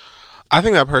too. I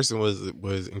think that person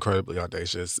was incredibly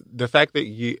audacious. The fact that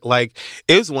you like,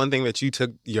 it was one thing that you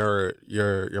took your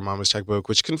mama's checkbook,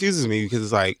 which confuses me because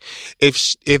it's like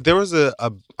if there was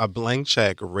a blank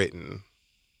check written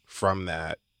from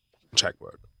that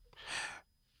checkbook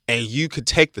and you could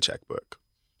take the checkbook,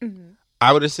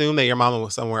 I would assume that your mama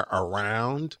was somewhere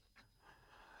around,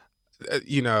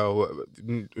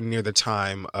 near the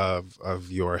time of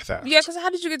your theft. Yeah, because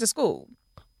how did you get to school?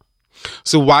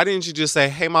 So why didn't you just say,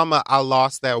 "Hey, mama, I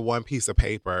lost that one piece of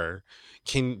paper.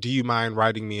 Do you mind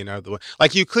writing me another one?"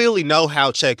 Like, you clearly know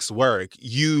how checks work.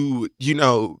 You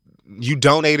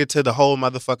donated to the whole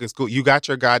motherfucking school. You got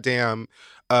your goddamn,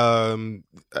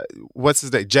 what's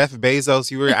his name? Jeff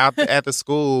Bezos. You were out at the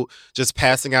school just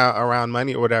passing out around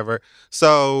money or whatever.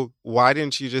 So why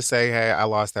didn't you just say, "Hey, I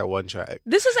lost that one check"?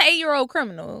 This is an 8-year-old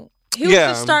criminal. He was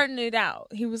just starting it out.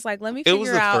 He was like, let me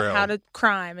figure out how to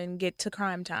crime and get to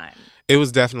crime time. It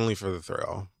was definitely for the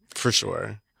thrill, for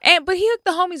sure. But he hooked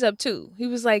the homies up, too. He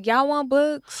was like, y'all want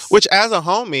books? Which, as a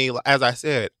homie, as I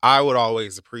said, I would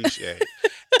always appreciate.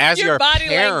 As your body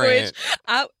parent,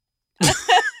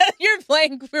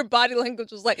 language, your body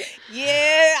language was like,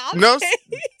 yeah, I'll No,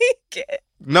 take it.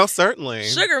 No, certainly.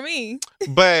 Sugar me.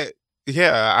 But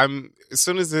yeah, as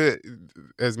soon as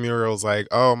Muriel's like,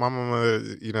 oh, my mama,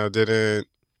 didn't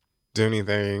do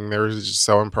anything. They were just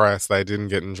so impressed that I didn't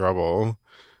get in trouble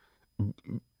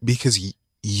because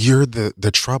you're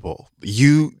the trouble.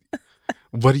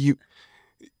 What do you?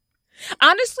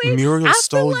 Honestly, Muriel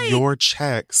stole your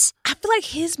checks. I feel like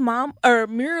his mom or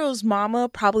Muriel's mama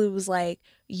probably was like,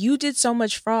 you did so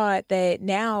much fraud that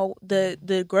now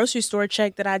the grocery store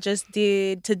check that I just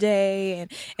did today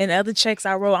and other checks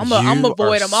I wrote, I'm gonna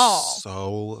avoid them all.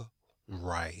 So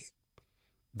right.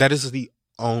 That is the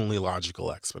only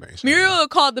logical explanation. Muriel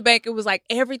called the bank and was like,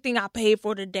 everything I paid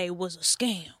for today was a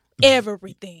scam.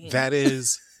 Everything. That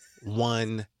is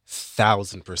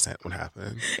 1,000% what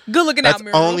happened. Good looking out,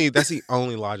 Muriel. That's the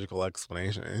only logical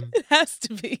explanation. It has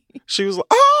to be. She was like,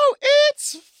 oh,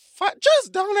 it's fine.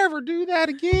 Just don't ever do that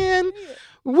again.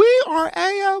 We are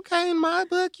A-okay in my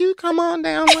book. You come on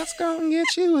down. Let's go and get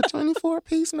you a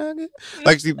 24-piece nugget.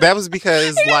 Like, that was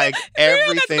because, like, everything.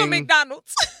 Muriel got to go to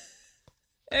McDonald's.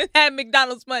 And had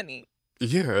McDonald's money.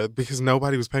 Yeah, because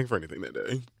nobody was paying for anything that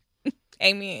day.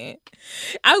 Amen.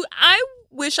 I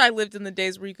wish I lived in the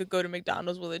days where you could go to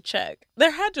McDonald's with a check.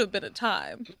 There had to have been a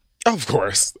time. Of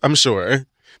course, I'm sure.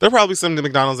 There are probably some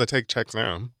McDonald's that take checks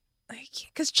now.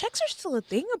 Because checks are still a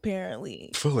thing,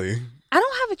 apparently. Fully. I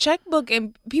don't have a checkbook,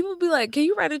 and people be like, can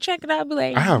you write a check? And I'll be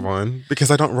like, I have one because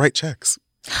I don't write checks.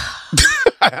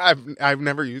 I've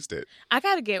never used it. I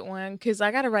got to get one because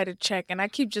I got to write a check, and I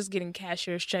keep just getting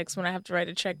cashier's checks when I have to write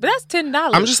a check. But that's $10.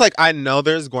 I'm just like, I know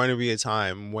there's going to be a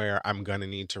time where I'm going to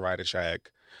need to write a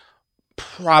check.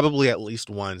 Probably at least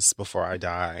once before I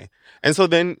die. And so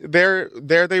then there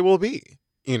they will be,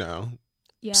 you know.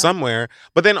 Yeah. Somewhere.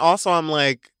 But then also I'm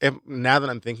like, now that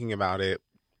I'm thinking about it,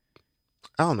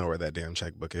 I don't know where that damn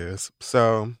checkbook is.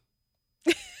 So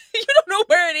You don't know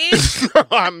where it is?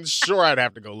 I'm sure I'd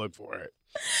have to go look for it.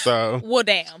 So Well,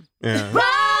 damn. yeah.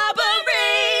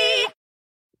 Robbery!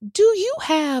 Do you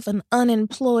have an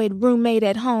unemployed roommate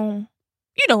at home?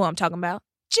 You know who I'm talking about.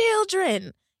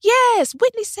 Children. Yes,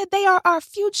 Whitney said they are our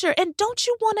future. And don't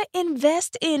you want to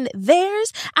invest in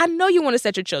theirs? I know you want to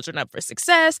set your children up for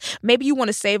success. Maybe you want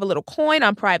to save a little coin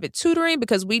on private tutoring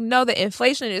because we know that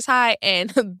inflation is high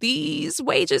and these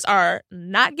wages are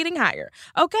not getting higher.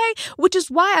 Okay? Which is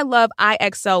why I love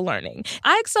IXL Learning.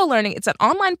 IXL Learning, it's an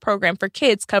online program for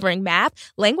kids covering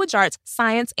math, language arts,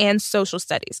 science, and social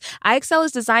studies. IXL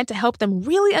is designed to help them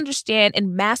really understand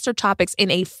and master topics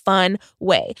in a fun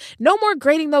way. No more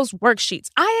grading those worksheets.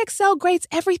 IXL grades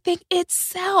everything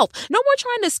itself. No more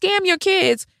trying to scam your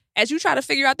kids as you try to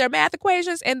figure out their math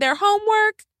equations and their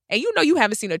homework. And you know you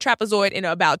haven't seen a trapezoid in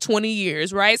about 20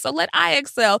 years, right? So let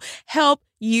IXL help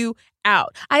you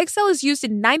out. IXL is used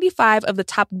in 95 of the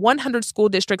top 100 school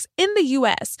districts in the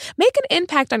U.S. Make an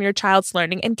impact on your child's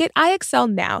learning and get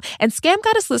IXL now. And Scam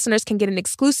Goddess listeners can get an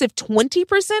exclusive 20%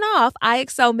 off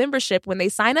IXL membership when they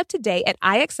sign up today at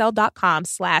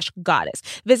IXL.com/goddess.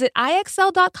 Visit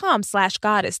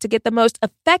IXL.com/goddess to get the most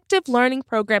effective learning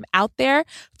program out there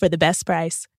for the best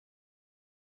price.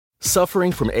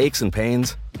 Suffering from aches and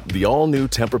pains? The all-new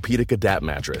Tempur-Pedic Adapt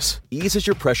mattress eases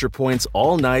your pressure points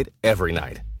all night, every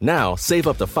night. Now, save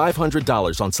up to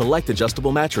 $500 on select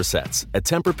adjustable mattress sets at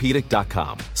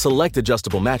TempurPedic.com. Select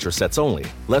adjustable mattress sets only.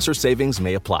 Lesser savings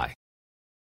may apply.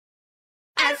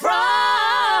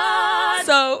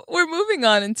 So we're moving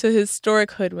on into historic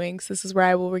hoodwinks. This is where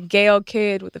I will regale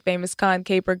Kid with the famous con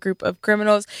caper group of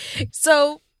criminals.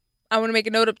 So I want to make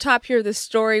a note up top here. This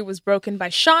story was broken by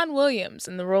Sean Williams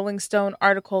in the Rolling Stone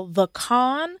article, The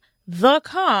Con,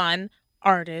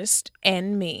 Artist,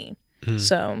 and Me.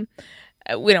 So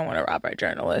we don't want to rob our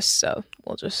journalists, so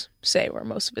we'll just say where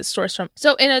most of his sourced from.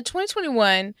 So in a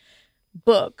 2021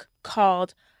 book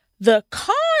called The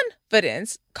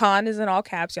Confidence, con is in all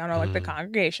caps, y'all know, like the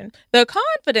congregation. The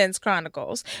Confidence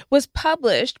Chronicles was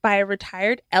published by a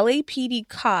retired LAPD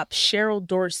cop, Cheryl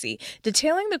Dorsey,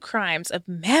 detailing the crimes of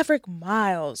Maverick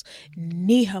Miles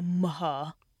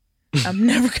Nehemiah. I'm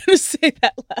never going to say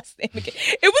that last name again.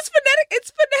 It was phonetic.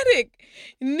 It's phonetic.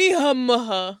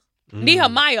 Nehemiah.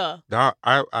 Nehemiah.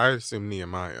 I assume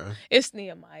Nehemiah. It's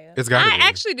Nehemiah. It's gotta be. I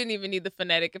actually didn't even need the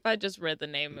phonetic. If I just read the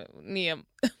name, Yeah.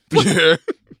 Why did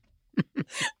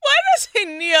I say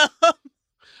Nia?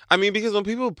 I mean, because when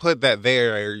people put that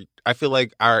there, I feel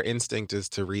like our instinct is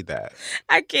to read that.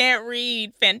 I can't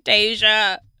read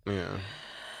Fantasia. Yeah.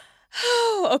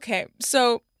 Okay,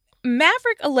 so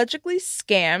Maverick allegedly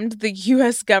scammed the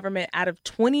U.S. government out of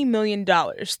 $20 million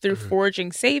through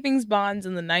forging savings bonds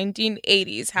in the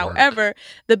 1980s. However,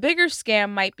 the bigger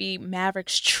scam might be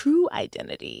Maverick's true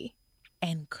identity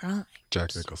and crime.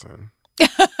 Jack Nicholson.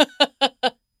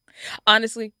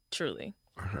 Honestly, truly.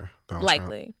 Okay. Donald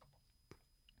Likely.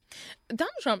 Donald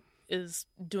Trump is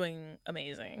doing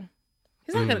amazing.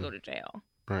 He's not going to go to jail.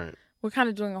 Right. We're kind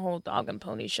of doing a whole dog and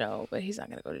pony show, but he's not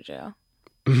going to go to jail.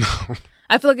 No.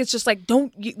 I feel like it's just like,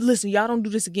 listen, y'all don't do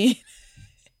this again.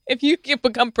 If you can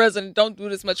become president, don't do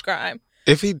this much crime.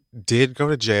 If he did go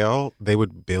to jail, they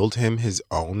would build him his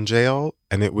own jail,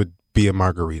 and it would be a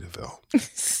Margaritaville.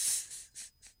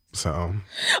 So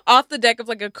off the deck of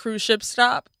like a cruise ship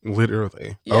stop.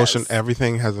 Literally. Yes. Ocean,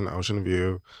 everything has an ocean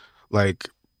view. Like,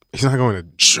 he's not going to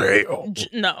jail.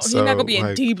 No, So, he's not gonna be in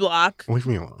like, D block. Leave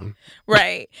me alone.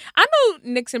 Right. I know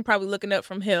Nixon probably looking up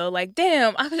from Hill like,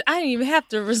 damn, I didn't even have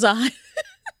to resign.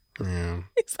 Yeah.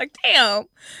 He's like, damn,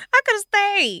 I could have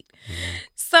stayed.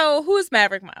 So who is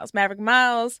Maverick Miles? Maverick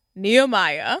Miles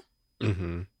Nehemiah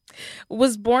Mm-hmm.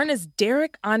 was born as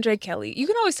Derek Andre Kelly. You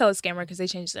can always tell a scammer because they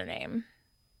changed their name.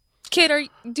 Kid,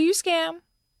 do you scam?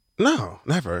 No,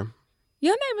 never.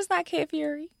 Your name is not Kid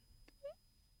Fury.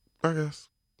 I guess.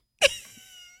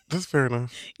 That's fair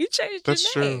enough. You changed That's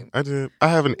your true. name. I did. I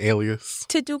have an alias.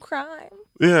 To do crime.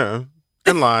 Yeah.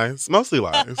 And lies. Mostly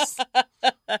lies.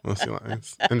 Mostly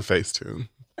lies. And Facetune.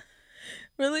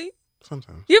 Really?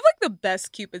 Sometimes. You have like the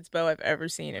best Cupid's bow I've ever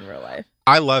seen in real life.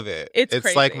 I love it. It's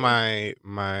like crazy.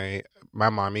 my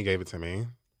mommy gave it to me.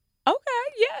 Okay,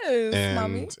 yes, And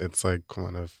mommy. it's like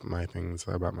one of my things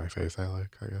about my face I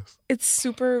like, I guess. It's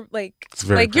super like It's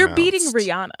very you're beating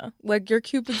pronounced. Rihanna. Like your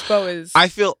Cupid's bow is.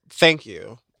 Thank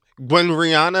you. When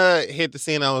Rihanna hit the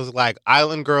scene, I was like,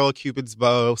 Island Girl, Cupid's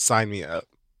bow, sign me up.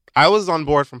 I was on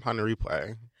board from Ponder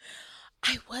Replay.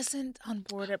 I wasn't on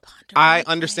board at Ponder. I Replay.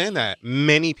 understand that.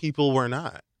 Many people were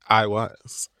not. I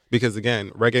was. Because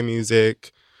again, reggae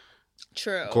music,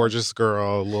 True. gorgeous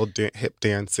girl, little hip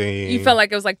dancing. You felt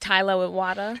like it was like Tylo and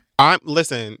Wada.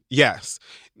 Listen, yes.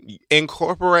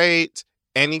 Incorporate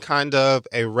any kind of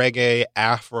a reggae,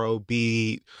 Afro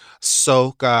beat,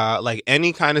 soca, like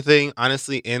any kind of thing,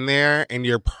 honestly, in there, and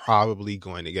you're probably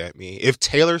going to get me. If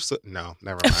Taylor Swift, no,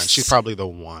 never mind. She's probably the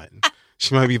one.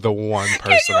 She might be the one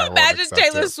person. Can you imagine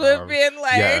Taylor Swift being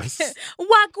like, Yes.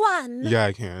 Wagwan? Yeah,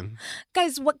 I can.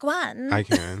 Guys, Wagwan? I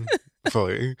can.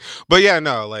 Fully. But yeah,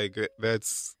 no, like,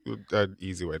 that's an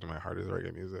easy way to my heart is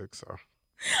reggae music, so.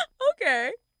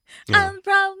 Okay. Yeah.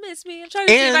 Promise me. I'm trying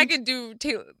to see if I And- can do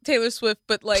Taylor Swift,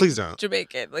 but like Please don't.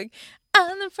 Jamaican. Like,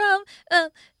 I'm from,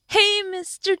 hey,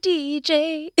 Mr.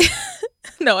 DJ.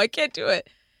 No, I can't do it.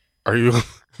 Are you?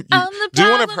 I'm the do you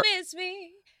wanna problem is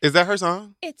me. Is that her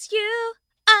song? It's you,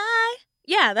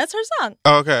 Yeah, that's her song.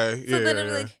 Okay. So Yeah. then yeah, it'll be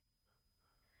yeah. like,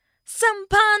 some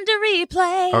Ponder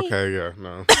Replay. Okay, yeah,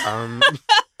 no.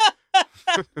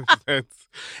 That's,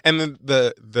 and then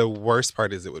the worst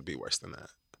part is it would be worse than that.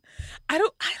 I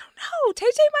don't know. Tay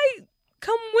Tay might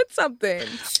come with something.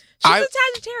 She's a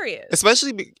Sagittarius.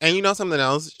 Especially, and you know something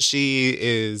else? She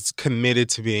is committed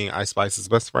to being Ice Spice's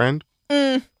best friend.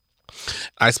 Mm.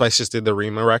 Ice Spice just did the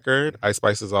Rima record. Ice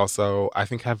Spice is also, I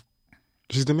think,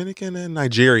 she's Dominican and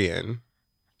Nigerian.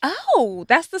 Oh,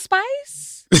 that's the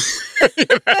spice?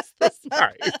 That's the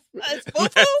Spice. It's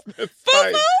Fufu? That's the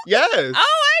Spice. Fufu? Yes. Oh,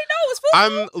 I know it's Fufu.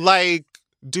 I'm like,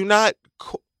 do not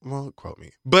quote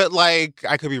me, but like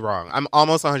I could be wrong. I'm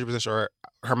almost 100% sure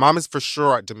her mom is for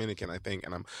sure Dominican, I think,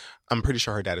 and I'm pretty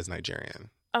sure her dad is Nigerian.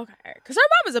 Okay, because her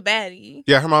mom is a baddie.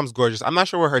 Yeah, her mom's gorgeous. I'm not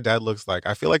sure what her dad looks like.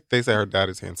 I feel like they say her dad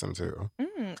is handsome too.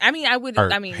 I mean, that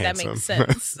Handsome. makes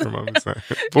sense. Her mom is not,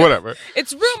 but whatever.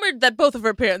 It's rumored that both of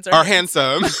her parents Are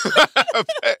handsome.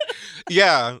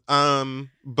 Yeah,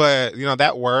 but you know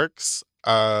that works.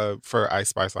 For Ice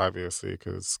Spice, obviously,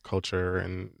 because culture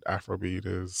and Afrobeat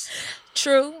is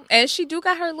True, and she do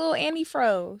got her little Annie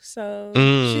fro, so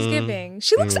she's giving.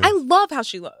 She looks. I love how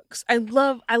she looks. I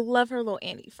love her little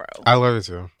Annie fro. I love it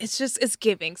too. It's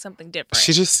giving something different.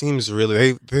 She just seems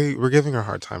really. They were giving her a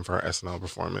hard time for her SNL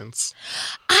performance.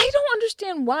 I don't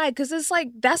understand why, because it's like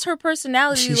that's her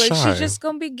personality. She's like shy. she's just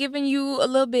gonna be giving you a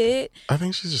little bit, I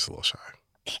think she's just a little shy.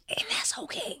 and that's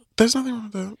okay. There's nothing wrong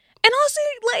with that. And also,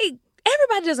 like,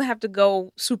 everybody doesn't have to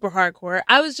go super hardcore.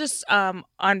 I was just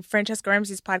on Francesca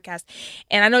Ramsey's podcast,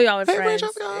 and I know y'all are Hey, friends.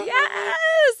 Francesca.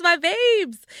 Yes, my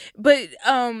babes. But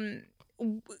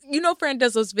you know, Fran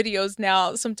does those videos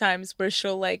now sometimes where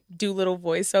she'll like do little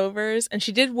voiceovers, and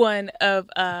she did one of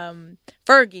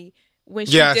Fergie. When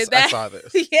she Yes, did that, I saw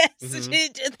this. Yes, Mhm. she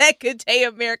did that Good Day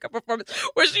America performance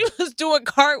where she was doing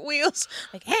cartwheels,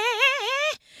 like,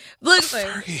 listen,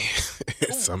 Fergie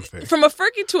is something. from a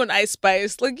Fergie to an Ice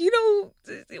Spice, like, you know,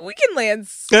 we can land.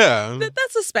 Yeah,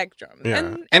 That's a spectrum,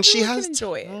 yeah, and she everyone has can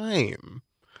enjoy it. time.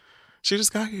 She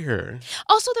just got here.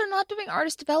 Also, they're not doing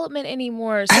artist development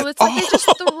anymore, so At it's like they just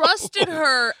all. thrusted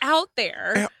her out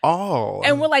there, At all.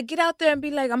 and we're like, get out there and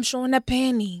be like, I'm showing that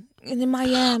panty in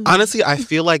Miami. Honestly, I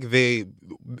feel like it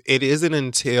isn't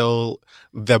until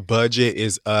the budget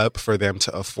is up for them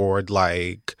to afford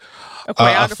like A a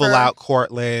choreographer. full out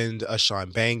Cortland, a Sean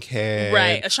Bankhead,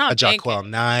 Right, a Sean Jaquel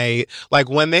Bankhead. Knight. Like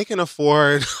when they can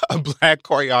afford a black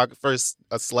choreographer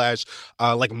slash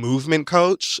like movement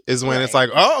coach is when it's Right.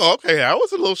 like, oh, okay, that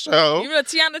was a little show. Even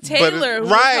Tiana Taylor, who was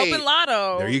right. helping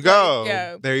Lotto. There you go. Like,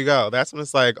 yeah. There you go. That's when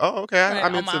it's like, oh, okay, Right,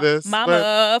 I'm oh, into this.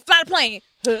 Mama, fly the plane.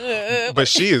 But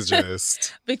she is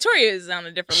just. Victoria is on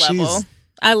a different She's- level.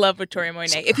 I love Victoria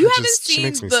Moynihan. If you haven't she seen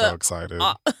makes me so the excited.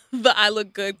 the I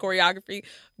Look Good choreography,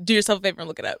 do yourself a favor and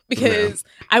look it up because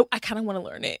I kind of want to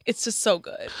learn it. It's just so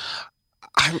good.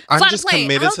 I'm Fly the just plane. I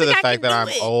committed don't to the think I fact can that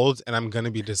do I'm it. old and I'm gonna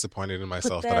be disappointed in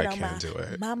myself that I on can't my do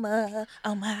it. Mama,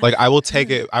 oh my. Like I will take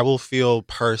it. I will feel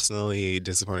personally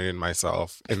disappointed in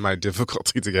myself in my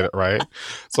difficulty to get it right.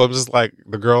 So I'm just like,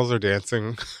 the girls are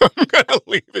dancing. I'm gonna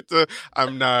leave it to.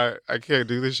 I can't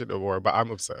do this shit no more. But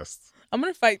I'm obsessed. I'm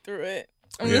gonna fight through it.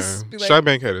 Just be like, Shy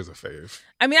Bankhead is a fave.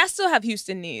 I mean, I still have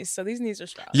Houston knees, so these knees are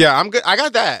strong. Yeah, I'm good. I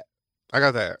got that. You got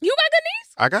good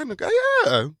knees? I got,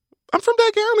 yeah. I'm from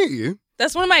that county.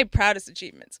 That's one of my proudest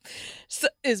achievements,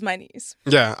 is my knees.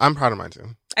 Yeah, I'm proud of mine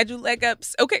too. I do leg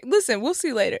ups. Okay, listen, we'll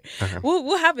see later. Okay.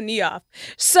 We'll have a knee off.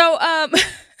 So,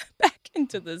 back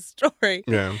into the story.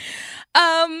 Yeah.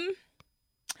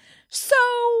 So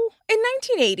in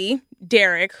 1980,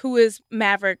 Derek, who is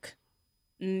Maverick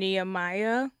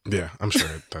Nehemiah. Yeah, I'm sure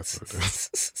that's what it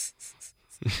is.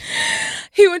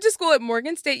 He went to school at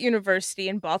Morgan State University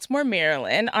in Baltimore,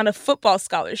 Maryland on a football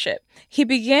scholarship. He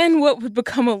began what would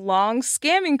become a long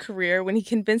scamming career when he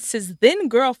convinced his then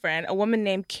girlfriend, a woman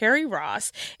named Carrie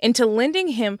Ross, into lending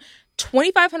him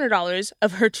 $2,500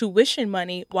 of her tuition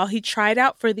money while he tried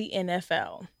out for the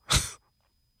NFL.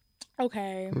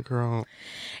 Okay. Girl.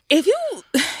 If you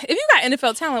got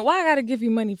NFL talent, why I gotta give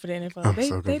you money for the NFL? I'm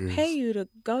so They confused. pay you to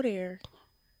go there.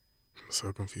 I'm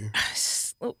so confused.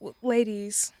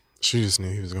 Ladies. She just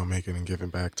knew he was going to make it and give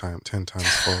it back 10 times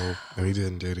fold. And he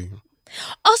didn't, did he?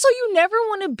 Also, you never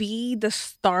want to be the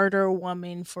starter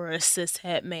woman for a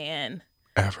cishet man.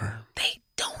 Ever. They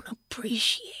don't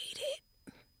appreciate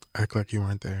it. Act like you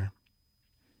weren't there.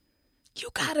 You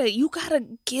gotta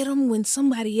get them when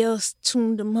somebody else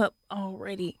tuned them up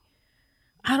already.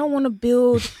 I don't want to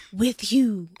build with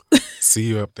you. See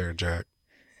you up there, Jack.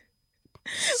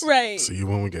 Right. See you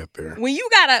when we get there. When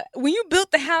you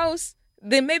built the house,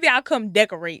 then maybe I'll come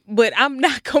decorate. But I'm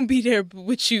not gonna be there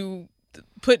with you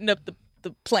putting up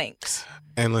the planks.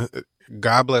 And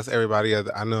God bless everybody.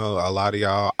 I know a lot of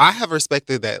y'all. I have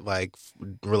respected that, like,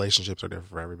 relationships are different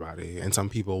for everybody. And some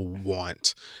people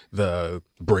want the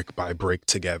brick by brick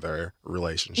together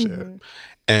relationship. Mm-hmm.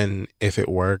 And if it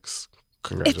works,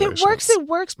 congratulations. If it works, it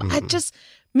works. But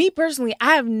Mm-hmm. me personally,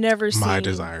 I have never seen. My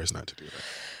desire is not to do that.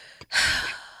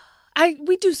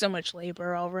 We do so much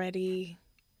labor already.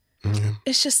 Yeah.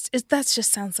 That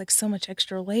just sounds like so much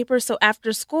extra labor. So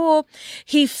after school,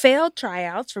 he failed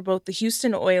tryouts for both the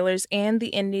Houston Oilers and the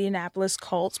Indianapolis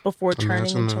Colts before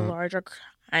turning into larger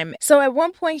crime. So at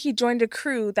one point, he joined a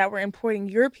crew that were importing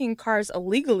European cars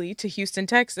illegally to Houston,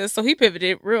 Texas. So he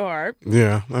pivoted real hard.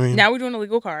 Yeah, I mean, Now we're doing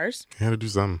illegal cars. you had to do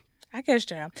something. I guess,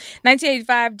 yeah.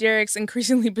 1985, Derek's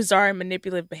increasingly bizarre and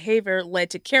manipulative behavior led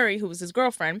to Carrie, who was his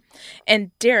girlfriend,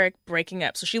 and Derek breaking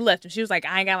up. So she left him. She was like,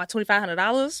 I ain't got my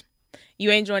 $2,500.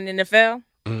 You ain't joining the NFL?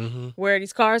 Mm-hmm. Where are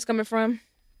these cars coming from?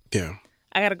 Yeah,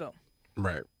 I gotta go.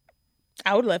 right.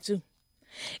 I would love to.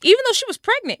 Even though she was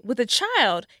pregnant with a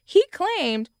child he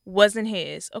claimed wasn't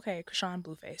his. Okay, Krishan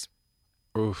Blueface.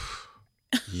 Oof.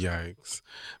 Yikes.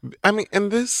 I mean,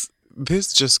 and this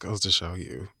just goes to show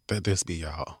you that this be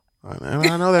y'all. And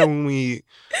I know that when we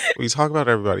talk about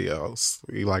everybody else,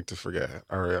 we like to forget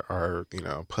or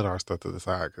put our stuff to the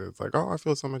side because it's like, oh, I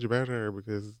feel so much better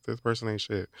because this person ain't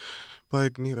shit. But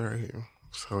like, neither are you.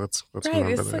 So let's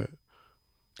remember that.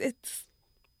 It's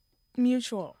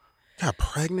mutual. Got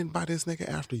pregnant by this nigga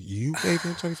after you gave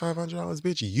him $2,500,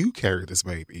 bitch. You carried this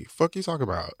baby. Fuck you talk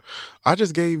about? I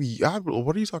just gave you.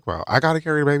 What are you talking about? I gotta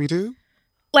carry the baby too.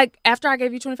 Like, after I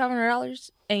gave you $2,500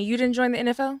 and you didn't join the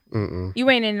NFL, you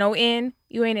ain't in no N,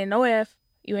 you ain't in no F,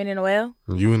 you ain't in no L.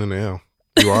 You in an L.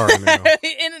 You are in an L.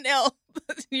 In an L.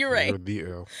 You're right. You're the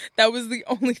L. That was the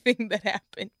only thing that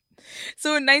happened.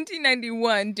 So in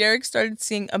 1991, Derek started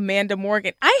seeing Amanda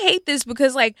Morgan. I hate this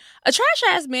because, like, a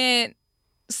trash-ass man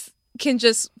can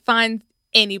just find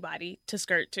anybody to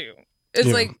skirt to. It's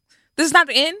like, this is not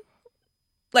the end?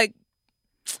 Like,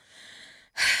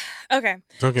 okay.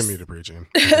 Don't get me to preaching.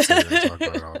 I can sit here and talk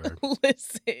about it all day.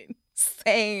 Listen,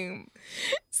 same.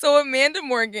 So Amanda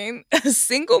Morgan, a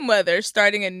single mother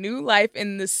starting a new life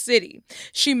in the city.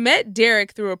 She met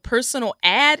Derek through a personal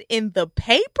ad in the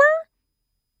paper?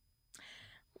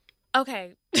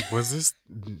 Okay. Was this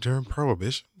during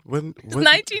Prohibition? When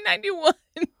 1991.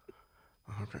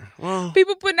 Okay. Well,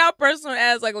 People putting out personal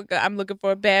ads like, look, I'm looking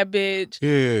for a bad bitch.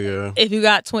 yeah. If you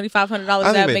got $2,500, I think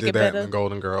that'd they make did it that in better. the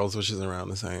Golden Girls, which is around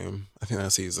the same. I think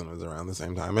that season was around the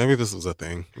same time. Maybe this was a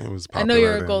thing. It was I popular know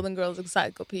you're a then. Golden Girls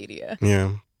encyclopedia.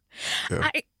 Yeah.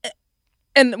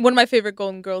 And one of my favorite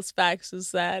Golden Girls facts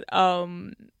is that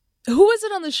who was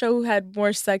it on the show who had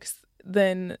more sex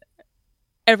than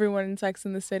everyone in Sex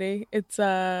in the City? It's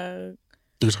Are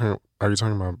you talking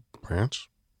about Blanche?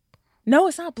 no,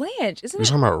 it's not Blanche, isn't You're it?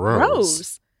 talking about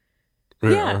Rose.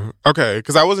 Yeah. Okay,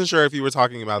 because I wasn't sure if you were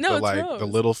talking about No, the it's the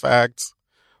Rose. little facts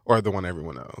or the one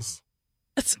everyone knows.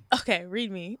 Okay,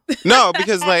 read me. No,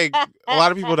 because like a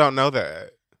lot of people don't know that.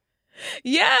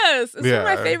 Yes, it's one of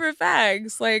my Yeah. favorite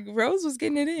facts. Like, Rose was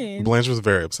getting it in. Blanche was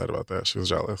very upset about that. She was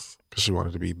jealous because she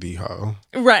wanted to be the hoe.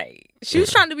 Right. She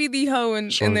was trying to be the hoe,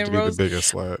 and She wanted then to be Rose. the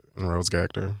biggest slut, and Rose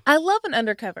gagged her. I love an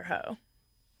undercover hoe.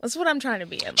 That's what I'm trying to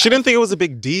be. She didn't think it was a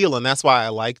big deal, and that's why I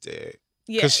liked it.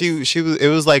 Because she was, it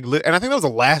was like, and I think that was the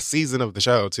last season of the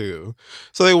show too.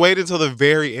 So they waited till the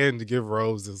very end to give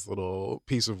Rose this little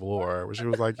piece of lore, where she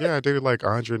was like, "Yeah, I dated like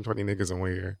 120 niggas in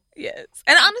 1 year." Yes,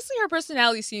 and honestly, her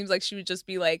personality seems like she would just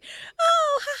be like,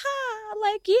 "Oh, haha,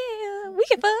 like yeah, we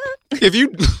can fuck." If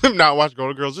you have not watched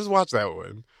Golden Girls, just watch that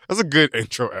one. That's a good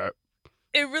intro app.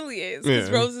 It really is, because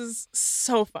Yeah. Rose is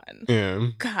so fun. Yeah,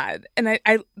 God, and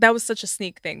I that was such a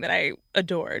sneak thing that I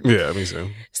adored. yeah, me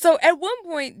too. So at one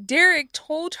point, Derek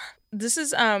told her, this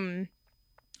is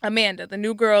Amanda, the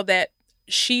new girl that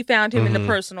she found him in the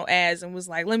personal ads and was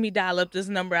like, "Let me dial up this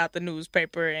number out the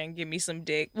newspaper and give me some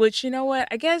dick." Which, you know what?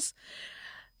 I guess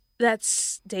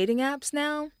that's dating apps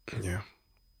now. Yeah,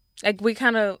 Like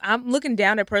I'm looking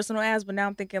down at personal ads, but now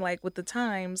I'm thinking like with the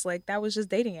times, like that was just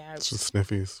dating apps. it's just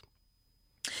sniffies.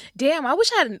 Damn, I wish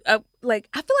I had I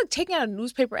feel like taking out a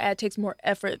newspaper ad takes more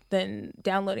effort than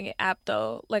downloading an app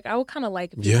though. Like I would kind of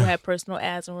like if people Yeah. had personal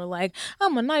ads and were like,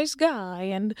 "I'm a nice guy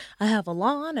and I have a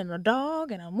lawn and a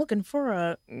dog and I'm looking for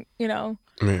a, Yeah,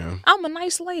 I'm a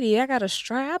nice lady. I got a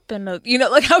strap and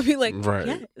like I'll be like, Right.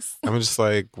 yes." I'm just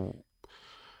like,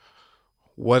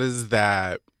 what is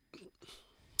that?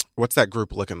 What's that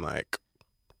group looking like?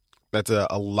 That's a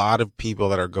lot of people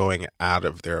that are going out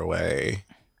of their way.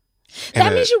 That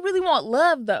And means you really want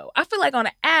love though. I feel like on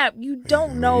an app you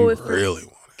don't know you if really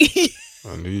want it.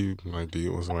 Do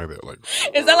you want somebody that like?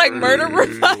 Is that like murderer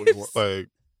really vibes? Like,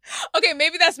 Okay,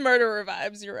 maybe that's murderer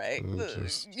vibes. You're right.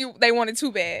 They want it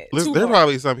too bad. listen, Too there are hard.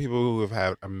 probably some people who have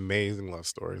had amazing love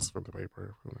stories from the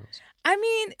paper. Who knows? I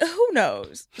mean, who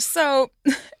knows? So,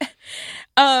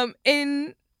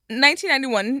 in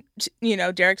 1991,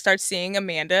 Derek starts seeing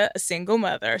Amanda, a single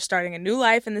mother, starting a new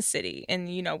life in the city. And,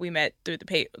 we met through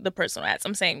the personal ads.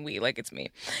 I'm saying we, like it's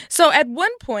me. So at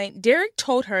one point, Derek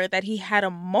told her that he had a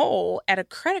mole at a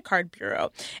credit card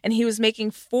bureau and he was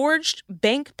making forged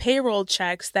bank payroll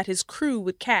checks that his crew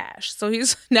would cash. So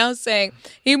he's now saying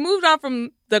he moved on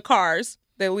from the cars,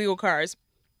 the illegal cars.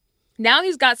 Now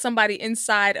he's got somebody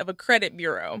inside of a credit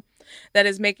bureau that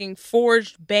is making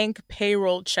forged bank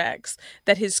payroll checks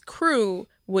that his crew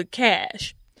would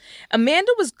cash.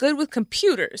 Amanda was good with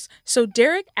computers, so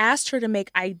Derek asked her to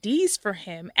make IDs for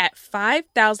him at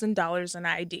 $5,000 an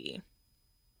ID.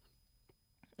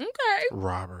 Okay.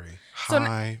 Robbery, So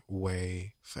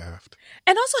highway theft.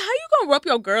 And also, how you gonna rope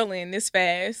your girl in this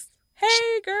fast?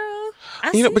 Hey, girl.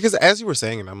 Because as you were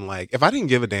saying it, I'm like, if I didn't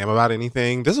give a damn about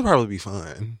anything, this would probably be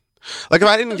fun. Like if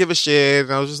I didn't give a shit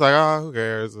and I was just like, oh, who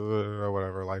cares? Or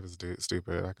whatever. Life is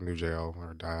stupid. I can do jail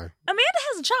or die. Amanda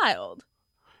has a child.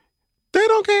 They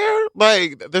don't care.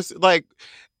 Like there's like,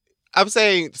 I'm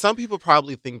saying some people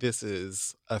probably think this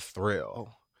is a thrill.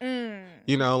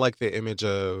 Like the image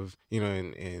of,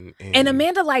 in And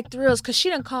Amanda liked thrills because she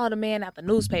done called a man at the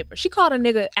newspaper. She called a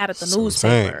nigga out at the That's what I'm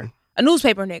newspaper. saying. A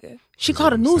newspaper nigga. She That's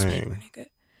called a what I'm newspaper saying. nigga.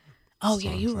 Oh, That's yeah,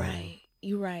 what I'm you saying. right.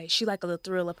 You right. She like the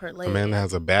thrill of her leg. Amanda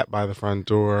has a bat by the front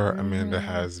door. Mm-hmm. Amanda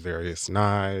has various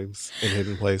knives in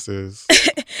hidden places.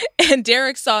 And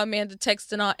Derek saw Amanda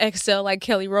texting on Excel like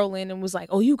Kelly Rowland and was like,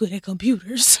 "Oh, you good at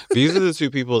computers." These are the two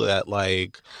people that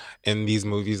like in these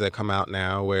movies that come out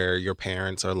now where your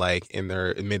parents are like in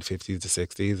their mid 50s to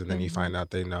 60s and then you find out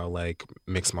they know like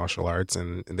mixed martial arts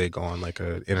and they go on like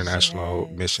a international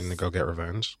mission to go get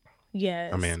revenge.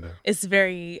 Yes. Amanda. It's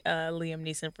very Liam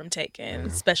Neeson from Taken.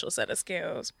 Special set of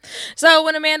skills. So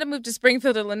when Amanda moved to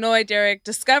Springfield, Illinois, Derek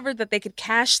discovered that they could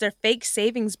cash their fake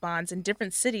savings bonds in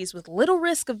different cities with little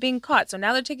risk of being caught. So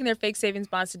now they're taking their fake savings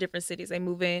bonds to different cities. They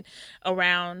move in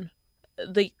around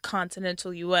the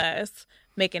continental U.S.,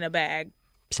 making a bag.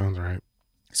 Sounds right.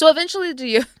 So eventually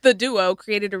the duo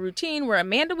created a routine where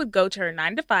Amanda would go to her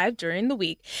 9 to 5 during the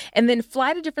week and then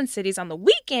fly to different cities on the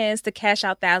weekends to cash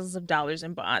out thousands of dollars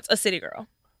in bonds. A city girl.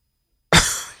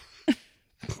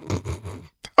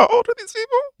 How old are these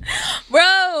people?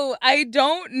 Bro, I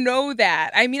don't know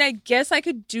that. I mean, I guess I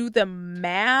could do the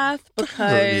math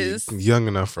because... Young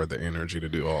enough for the energy to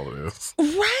do all of this.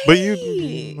 Right. But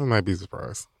you might be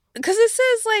surprised. Because it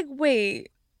says like, wait...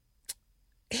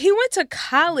 He went to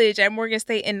college at Morgan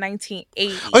State in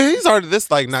 1980. Oh, yeah, he started this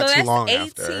like not so too that's long 18,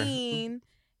 after.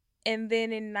 And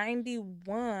then in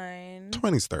 91...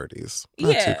 20s, 30s.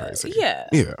 Not too crazy. Yeah.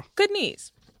 Yeah. Good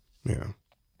knees. Yeah.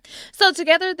 So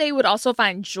together, they would also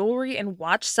find jewelry and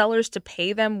watch sellers to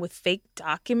pay them with fake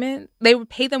documents. They would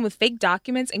pay them with fake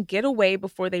documents and get away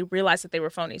before they realized that they were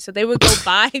phony. So they would go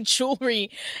buy jewelry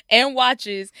and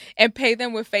watches and pay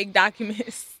them with fake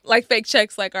documents, like fake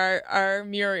checks, like our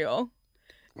Muriel.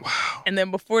 Wow. And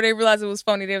then before they realized it was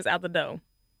phony, they was out the door.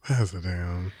 That's a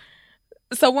damn.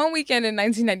 So one weekend in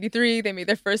 1993, they made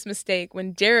their first mistake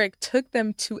when Derek took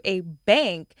them to a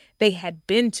bank they had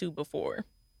been to before.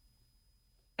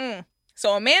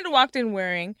 So Amanda walked in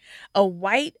wearing a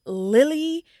white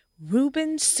Lily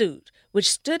Rubin suit, which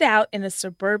stood out in a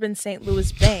suburban St.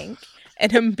 Louis bank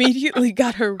and immediately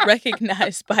got her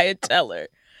recognized by a teller.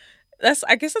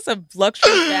 I guess that's a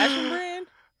luxury fashion brand.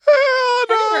 Hell no.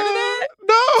 Have you heard of that?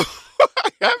 No, I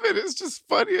haven't. It's just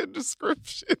funny in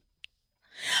description.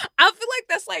 I feel like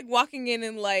that's like walking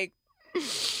in like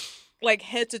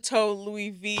head to toe Louis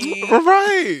V.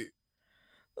 Right.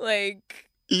 Like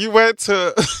You went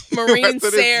to Marine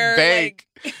this Serre, bank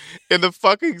in the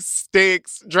fucking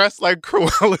sticks, dressed like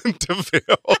Cruella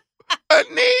DeVille.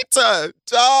 Anita,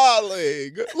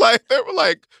 darling. Like, they were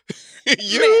like,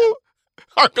 you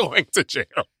are going to jail.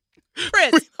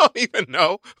 Prince. We don't even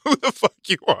know who the fuck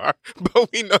you are, but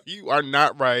we know you are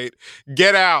not right.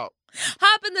 Get out.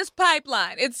 Hop in this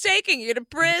pipeline. It's taking you to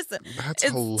prison. That's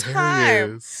It's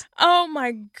hilarious. Oh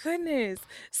my goodness.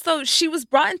 So she was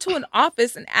brought into an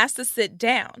office and asked to sit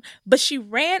down, but she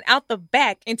ran out the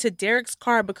back into Derek's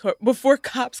car before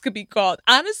cops could be called.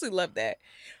 I honestly love that.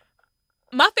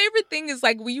 My favorite thing is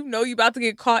like when you know you're about to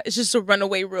get caught, it's just to run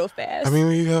away real fast. I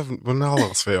mean, when all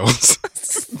else fails.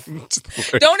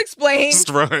 Don't explain. Just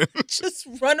run. Just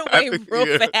run away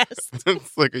real fast.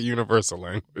 It's like a universal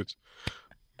language.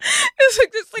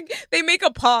 It's like they make a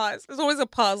pause. There's always a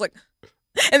pause, like,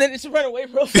 and then it's run away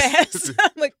real fast. I'm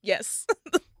like, yes,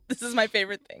 this is my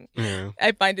favorite thing. Yeah.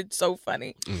 I find it so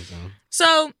funny. Mm-hmm.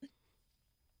 So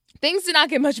things did not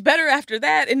get much better after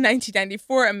that. In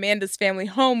 1994, Amanda's family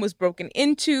home was broken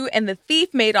into, and the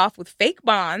thief made off with fake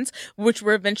bonds, which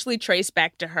were eventually traced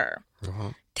back to her.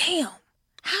 Uh-huh. Damn.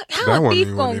 How a thief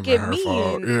gonna get me?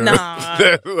 Yeah. Nah.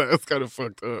 That's kind of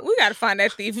fucked up. We gotta find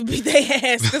that thief and beat their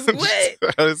ass. Cause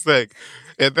what? I was like,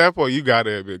 at that point, you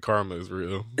gotta admit karma is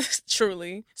real.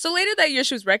 Truly. So later that year,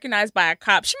 she was recognized by a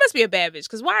cop. She must be a bad bitch,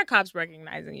 because why are cops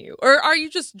recognizing you? Or are you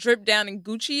just dripped down in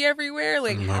Gucci everywhere?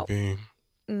 Like, Might be.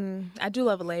 I do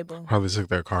love a label. Probably took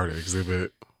their car to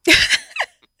exhibit.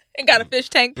 And got a fish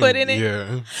tank put in it.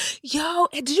 Yeah. Yo,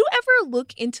 did you ever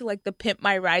look into like the Pimp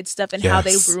My Ride stuff and how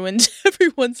they Yes. ruined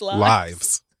everyone's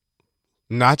lives?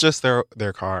 Not just their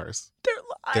cars. Their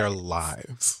lives. Their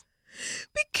lives.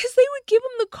 Because they would give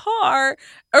them the car,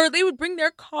 or they would bring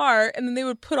their car, and then they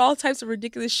would put all types of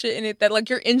ridiculous shit in it that like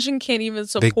your engine can't even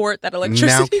support that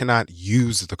electricity. Now cannot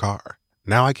use the car.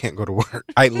 Now I can't go to work.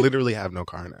 I literally have no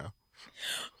car now.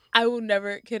 I'll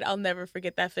never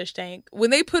forget that fish tank. When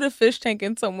they put a fish tank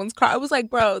in someone's car, I was like,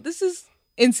 bro, this is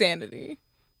insanity.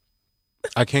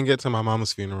 I can't get to my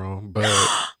mama's funeral, but,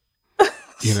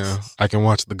 I can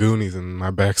watch the Goonies in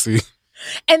my backseat.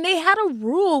 And they had a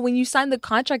rule when you signed the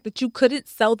contract that you couldn't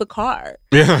sell the car.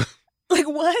 Yeah. Like,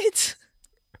 what?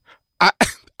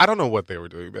 I don't know what they were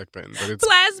doing back then, but it's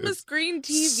Plasma screen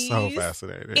TVs so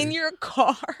fascinating. in your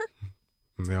car.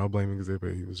 And they all blame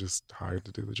Exhibit. He was just hired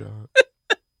to do the job.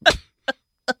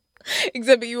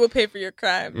 Exhibit, you will pay for your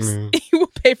crimes. Mm. You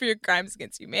will pay for your crimes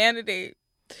against humanity.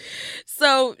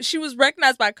 So she was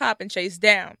recognized by a cop and chased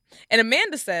down. And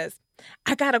Amanda says,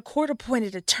 I got a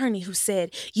court-appointed attorney who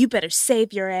said, you better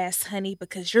save your ass, honey,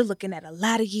 because you're looking at a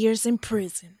lot of years in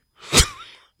prison.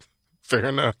 Fair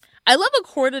enough. I love a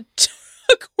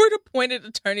court-appointed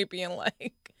attorney being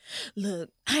like, look,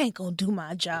 I ain't gonna do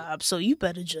my job, so you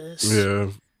better just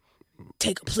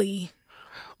take a plea.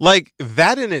 Like,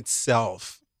 that in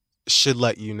itself should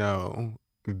let you know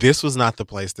this was not the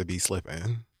place to be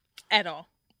slipping. At all.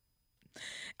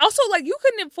 Also, like, you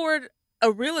couldn't afford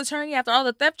a real attorney after all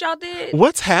the theft y'all did.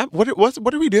 What's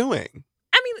what are we doing?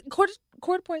 I mean,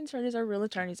 court-appointed attorneys are real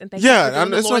attorneys. And thank you for doing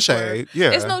the it's no Lord's shade. work.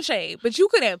 Yeah. It's no shade. But you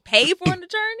couldn't pay for an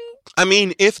attorney? I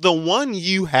mean, if the one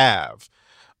you have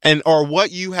or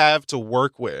what you have to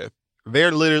work with,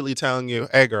 they're literally telling you,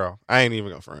 hey, girl, I ain't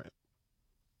even going to front.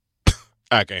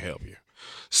 I can't help you.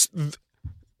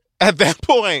 At that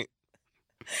point.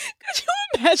 Could you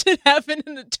imagine having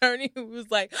an attorney who was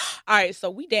like, all right,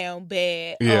 so we down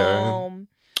bad. Yeah.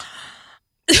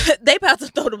 They about to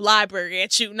throw the library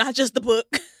at you, not just the book.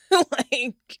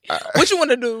 Like, what you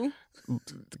want to do?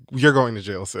 You're going to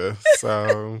jail, sis.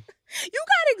 So. You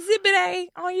got Exhibit A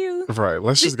on you. Right.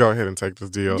 Let's just go ahead and take this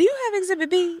deal. Do you have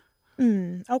Exhibit B?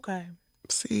 Okay.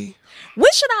 See?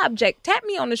 When should I object? Tap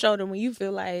me on the shoulder when you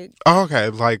feel like... Oh, okay.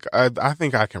 Like, I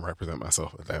think I can represent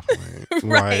myself at that point.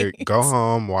 Right. Like, go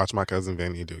home, watch my cousin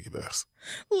Vinny do you this.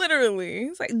 Literally.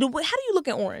 It's like, how do you look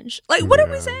at orange? Like, what are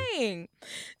we saying?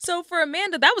 So for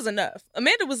Amanda, that was enough.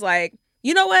 Amanda was like,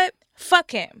 you know what?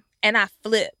 Fuck him. and I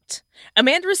flipped.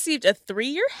 Amanda received a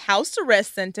 3-year house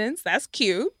arrest sentence. That's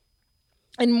cute.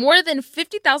 And more than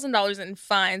 $50,000 in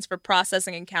fines for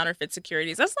processing and counterfeit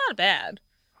securities. That's not bad.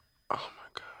 Oh my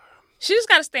God. She just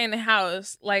got to stay in the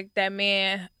house like that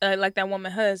man, like that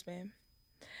woman husband.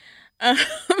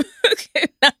 Okay,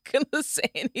 not going to say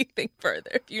anything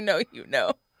further. If you know, you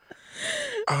know.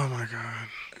 Oh my God.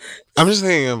 I'm just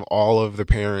thinking of all of the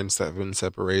parents that have been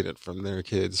separated from their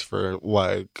kids for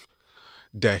like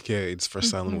decades for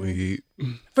selling weed.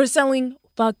 For selling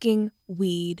fucking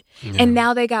weed. Yeah. And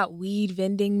now they got weed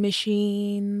vending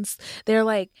machines. They're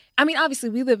like, I mean, obviously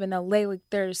we live in LA. Like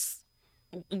there's,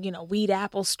 you know, weed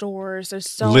apple stores. There's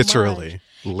so Literally.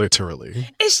 much.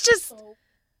 It's just,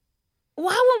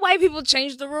 why when white people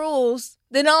change the rules,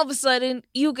 then all of a sudden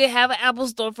you can have an Apple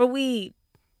store for weed?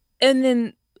 And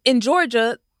then in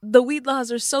Georgia, the weed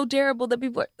laws are so terrible that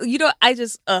people are, you know, I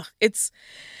just, it's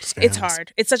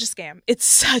hard. It's such a scam. It's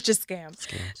such a scam.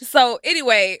 So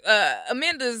anyway,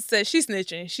 Amanda said she's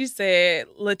snitching. She said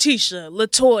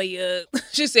LaToya.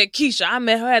 She said Keisha. I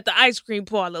met her at the ice cream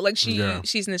parlor. Like she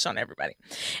snitched on everybody.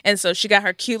 And so she got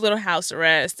her cute little house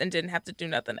arrest and didn't have to do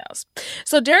nothing else.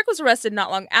 So Derek was arrested not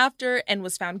long after and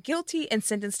was found guilty and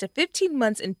sentenced to 15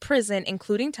 months in prison,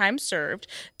 including time served,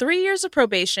 3 years of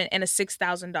probation, and a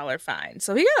 $6,000 fine.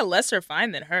 So he got a lesser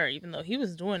fine than her, even though he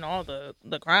was doing all the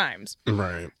crimes.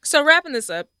 Right. So wrapping this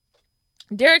up,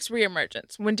 Derek's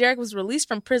reemergence. When Derek was released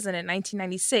from prison in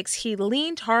 1996, he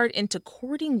leaned hard into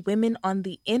courting women on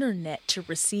the internet to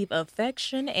receive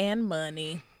affection and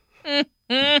money.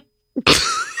 I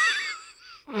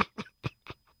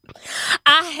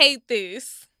hate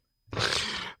this.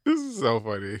 This is so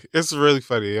funny. It's really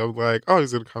funny. I'm like, oh,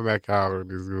 he's going to come back out and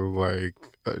he's going to like,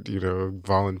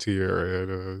 volunteer at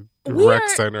a rec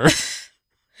center.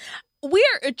 We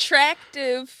are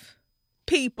attractive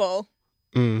people.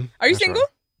 Are you single?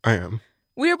 Right. I am.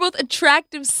 We are both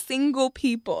attractive single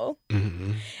people.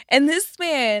 Mm-hmm. And this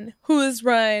man who has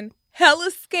run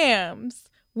hella scams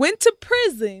went to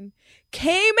prison,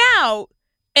 came out,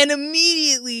 and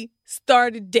immediately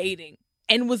started dating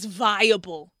and was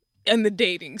viable in the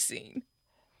dating scene.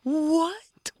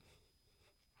 What?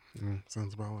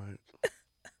 Sounds about right.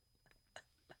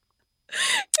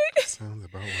 Sounds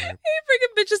about right. He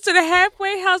bringing bitches to the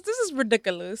halfway house. This is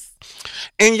ridiculous.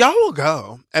 And y'all will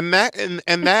go. And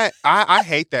that I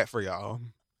hate that for y'all.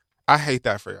 I hate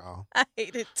that for y'all. I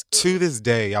hate it too. To this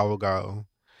day, y'all will go.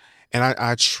 And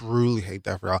I truly hate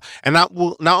that for y'all. And not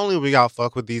only will y'all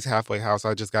fuck with these halfway house,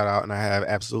 I just got out and I have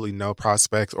absolutely no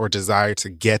prospects or desire to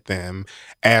get them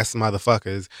ass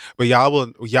motherfuckers. But y'all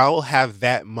will have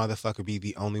that motherfucker be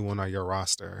the only one on your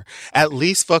roster. At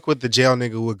least fuck with the jail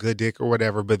nigga with good dick or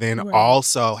whatever, but then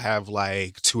also have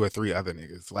like 2 or 3 other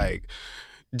niggas. Like,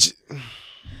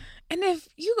 and if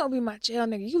you gonna be my jail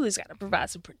nigga, you at least gotta provide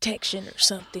some protection or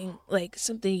something. Like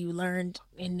something you learned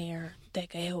in there that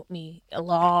can help me. A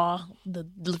law, the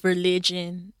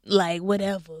religion, like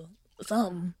whatever.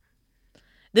 Something.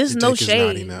 There's no shade.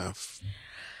 Your dick is not enough.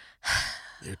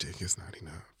 Your dick is not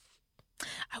enough.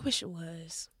 I wish it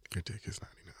was. Your dick is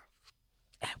not enough.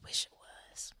 I wish it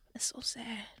was. It's so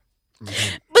sad.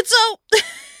 Mm-hmm. But so,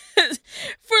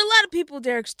 for a lot of people,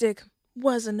 Derek's dick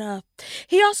was enough.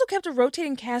 He also kept a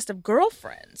rotating cast of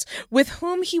girlfriends with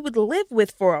whom he would live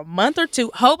with for a month or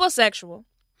two, homosexual,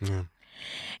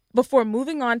 before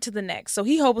moving on to the next. So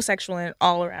he homosexual in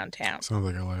all around town. Sounds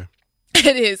like LA.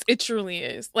 It is. It truly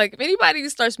is. Like, if anybody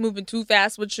starts moving too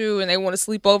fast with you and they want to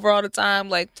sleep over all the time,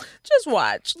 like, just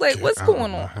watch. Like, what's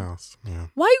going on? House. Yeah.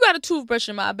 Why you got a toothbrush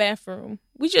in my bathroom?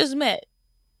 We just met.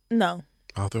 No.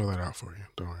 I'll throw that out for you.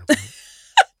 Don't worry about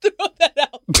it. Throw that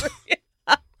out for you.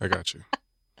 I got you.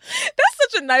 That's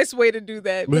such a nice way to do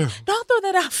that. Yeah. Don't throw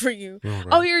that out for you. Right.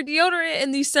 Oh, your deodorant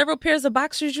and these several pairs of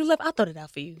boxers you left, I'll throw that out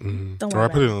for you. Mm-hmm. Don't or worry I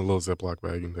put it about in a little Ziploc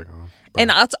bag and take it on.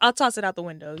 And I'll toss it out the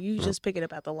window. You just pick it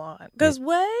up at the lawn. Because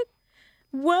what?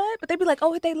 But they be like,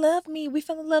 oh, they love me. We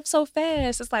fell in love so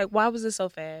fast. It's like, why was it so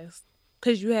fast?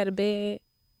 Because you had a bed?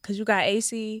 Because you got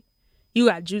AC? You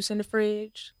got juice in the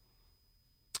fridge?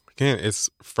 Again, it's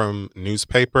from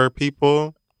newspaper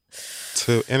people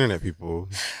to internet people.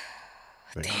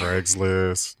 Like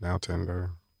Craigslist, now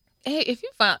Tinder. Hey, if you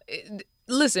found...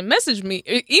 Listen, message me,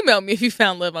 email me if you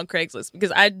found love on Craigslist,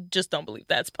 because I just don't believe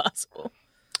that's possible.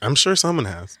 I'm sure someone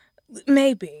has.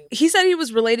 Maybe. He said he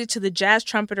was related to the jazz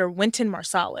trumpeter Wynton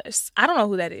Marsalis. I don't know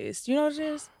who that is. Do you know what it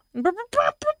is?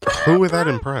 Who would that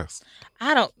impress?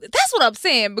 I don't. That's what I'm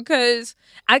saying, because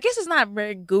I guess it's not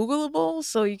very Googleable,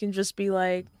 so you can just be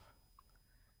like...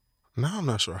 No, I'm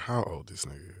not sure how old this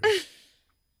nigga is.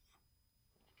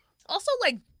 Also,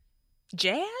 like,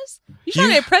 Jazz? You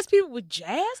trying to impress people with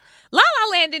jazz? La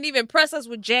La Land didn't even impress us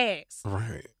with jazz.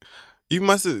 Right. You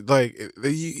must have, like,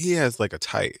 he has, like, a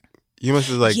type. You must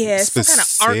have, like,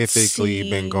 specifically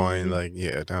been going, like,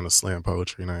 down to slam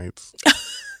poetry nights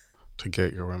to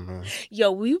get your women.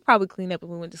 Yo, we would probably clean up if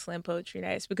we went to slam poetry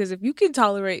nights, because if you can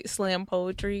tolerate slam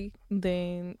poetry,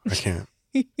 then I can't.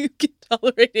 you can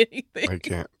tolerate anything. I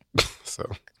can't. So.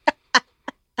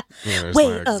 Yeah,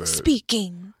 Way of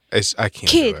speaking. I can't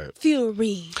Kid do it.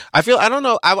 Fury. I don't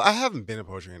know. I haven't been to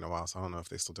poetry in a while, so I don't know if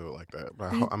they still do it like that.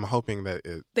 But I'm hoping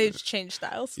that they've changed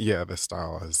styles. Yeah, the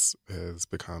style has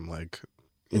become like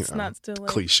it's not still like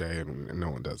cliche, and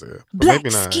no one does it. But black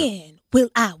maybe not. Skin. Will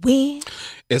I win?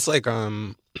 It's like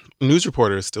news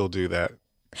reporters still do that.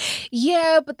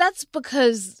 Yeah, but that's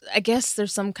because I guess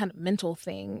there's some kind of mental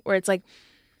thing where it's like,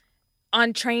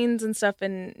 on trains and stuff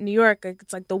in New York,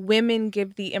 it's like the women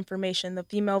give the information, the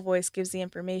female voice gives the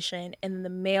information, and the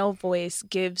male voice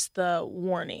gives the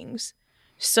warnings.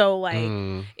 So,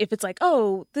 like, if it's like,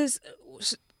 oh, this,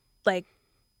 like,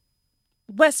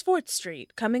 West 4th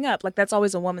Street coming up, like, that's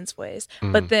always a woman's voice.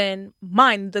 But then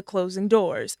Mind the Closing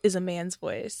Doors is a man's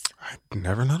voice. I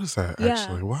never noticed that,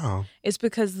 actually. Wow. It's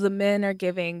because the men are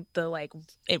giving the, like,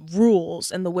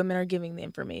 rules and the women are giving the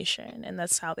information. And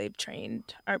that's how they've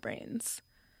trained our brains.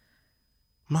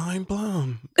 Mind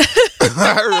blown.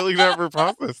 I really never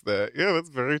processed that. Yeah, that's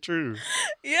very true.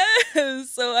 Yeah.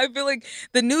 So I feel like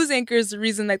the news anchors, the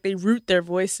reason that they root their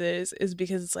voices is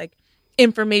because it's like,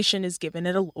 information is given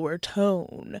at a lower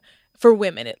tone for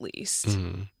women, at least.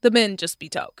 The men just be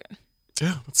talking.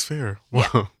 Yeah, that's fair. Wow.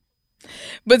 Yeah.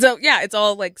 But so it's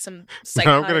all like some psychotic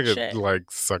now I'm gonna shit. get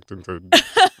like sucked into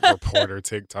reporter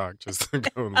TikTok just to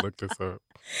go and look this up.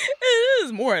 It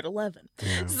is more at 11.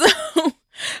 Yeah. So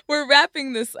we're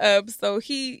wrapping this up. So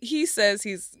he says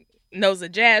he's knows a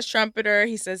jazz trumpeter.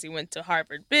 He says he went to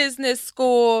Harvard Business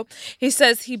School. He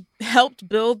says he helped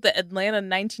build the Atlanta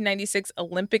 1996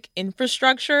 Olympic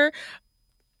infrastructure.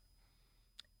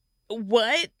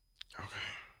 What? Okay.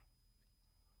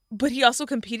 But he also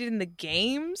competed in the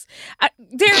games?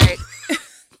 Derek.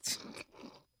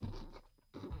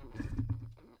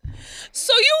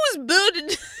 So you was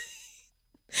building...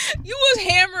 you was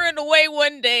hammering away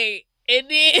one day, and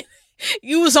then...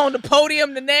 you was on the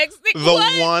podium the next.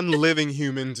 The one living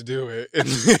human to do it in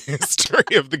the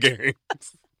history of the games.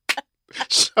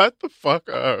 Shut the fuck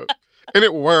up. And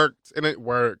it worked.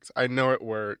 I know it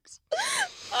works.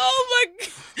 Oh my God.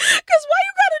 Because why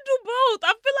you gotta do both?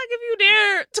 I feel like if you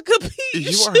dare to compete,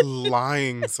 you are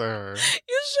lying, sir.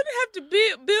 You shouldn't have to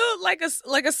build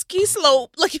like a ski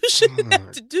slope. Like, you shouldn't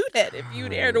have to do that if you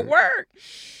dare to work.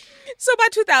 So by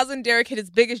 2000, Derek hit his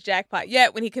biggest jackpot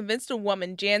yet when he convinced a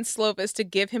woman, Jan Slovis, to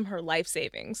give him her life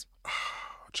savings.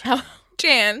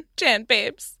 Jan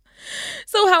babes.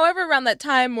 So, however, around that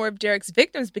time, more of Derek's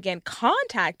victims began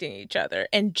contacting each other,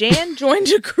 and Jan joined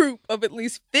a group of at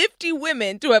least 50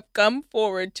 women to have come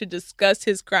forward to discuss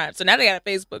his crime. So now they got a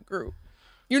Facebook group.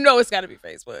 You know it's got to be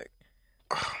Facebook.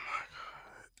 Oh, my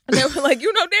God. And they were like,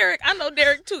 you know Derek? I know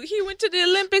Derek, too. He went to the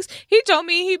Olympics. He told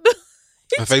me he...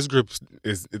 The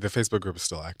Facebook group is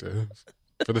still active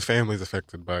for the families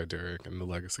affected by Derek and the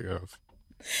legacy of.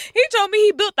 He told me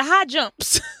he built the high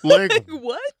jumps. Like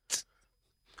what?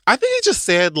 I think he just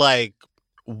said like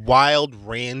wild,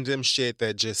 random shit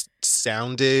that just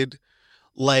sounded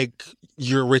like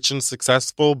you're rich and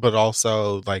successful, but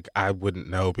also like I wouldn't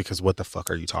know because what the fuck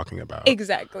are you talking about?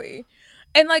 Exactly.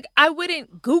 And like I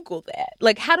wouldn't Google that.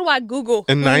 Like, how do I Google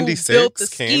in who 96 built the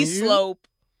ski slope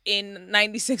in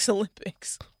 96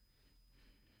 Olympics?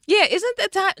 Yeah, isn't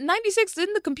that time 96?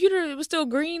 Didn't the computer, it was still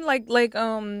green like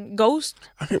Ghost?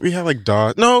 I think we had like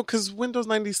DOS. No, because Windows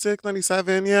 96,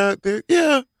 97, yeah.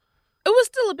 It was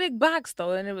still a big box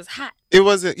though, and it was hot. It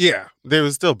wasn't, yeah. There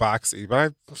was still boxy, but I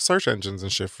have search engines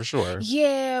and shit for sure.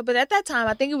 Yeah, but at that time,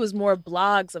 I think it was more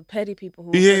blogs of petty people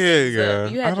who.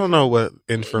 Yeah. I don't know what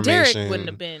information. Derek wouldn't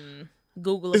have been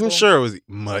Googleable. I'm sure it was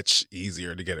much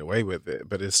easier to get away with it,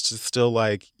 but it's just still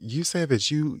like you say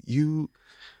that you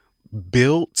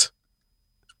built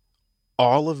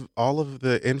all of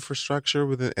the infrastructure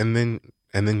with it, and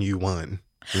then you won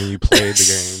and you played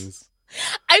the games.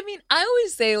 I mean, I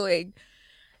always say, like,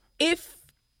 if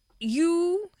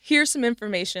you hear some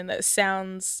information that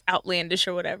sounds outlandish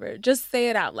or whatever, just say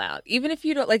it out loud. Even if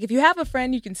you don't, like, if you have a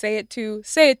friend you can say it to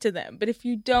them. But if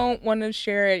you don't want to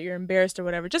share it, you're embarrassed or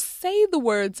whatever, just say the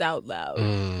words out loud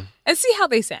and see how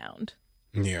they sound.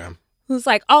 Yeah. Who's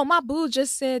like, oh, my boo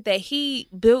just said that he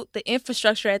built the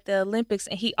infrastructure at the Olympics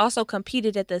and he also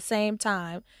competed at the same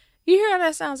time. You hear how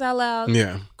that sounds out loud?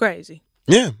 Yeah. Crazy.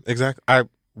 Yeah, exactly.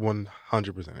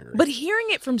 100% agree. But hearing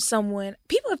it from someone,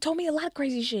 people have told me a lot of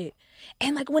crazy shit.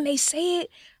 And like when they say it,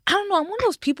 I don't know, I'm one of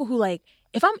those people who like,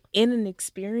 if I'm in an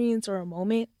experience or a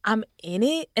moment, I'm in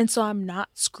it. And so I'm not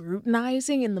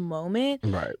scrutinizing in the moment.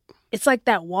 Right. It's like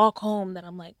that walk home that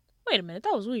I'm like, wait a minute,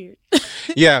 that was weird.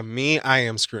 Yeah, I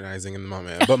am scrutinizing in the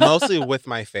moment, but mostly with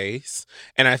my face.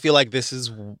 And I feel like this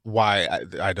is why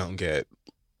I don't get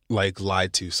like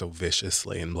lied to so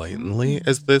viciously and blatantly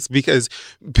as this, because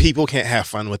people can't have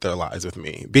fun with their lies with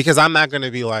me, because I'm not going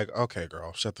to be like, okay,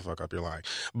 girl, shut the fuck up, you're lying.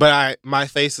 But my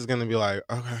face is going to be like,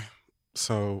 okay,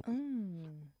 so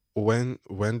when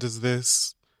does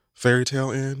this fairy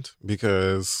tale end?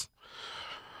 Because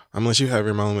I'm gonna let you have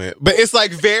your moment. But it's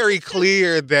like very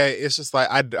clear that it's just like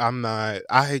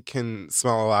I can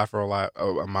smell a lie for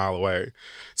a mile away.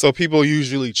 So people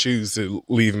usually choose to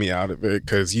leave me out of it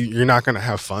because you're not gonna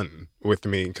have fun with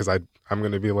me, because I'm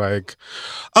gonna be like,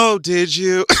 oh, did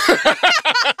you?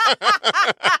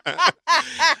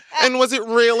 And was it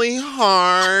really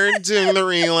hard doing the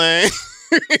relay?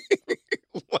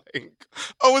 Like,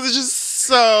 oh, was it just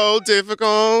so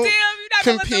difficult? Damn, you're not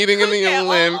competing in the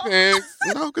Olympics?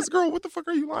 No, because girl, what the fuck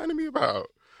are you lying to me about?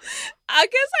 I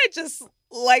guess I just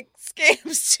like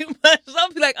scams too much.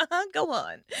 I'll be like, go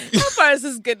on. How far is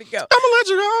this good to go? I'm gonna let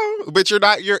you go. But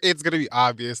it's gonna be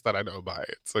obvious that I know by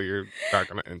it. So you're not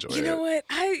gonna enjoy it. You know what?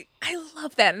 I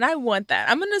love that and I want that.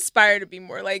 I'm gonna aspire to be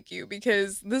more like you,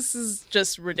 because this is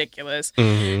just ridiculous.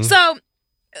 Mm-hmm. So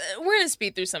we're going to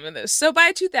speed through some of this. So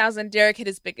by 2000, Derek hit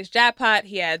his biggest jackpot.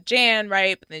 He had Jan,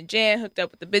 right? But then Jan hooked up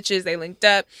with the bitches. They linked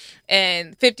up.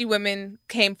 And 50 women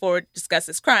came forward to discuss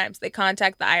his crimes. They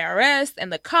contacted the IRS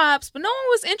and the cops, but no one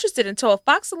was interested until a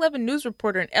Fox 11 news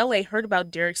reporter in LA heard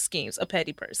about Derek's schemes. A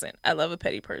petty person. I love a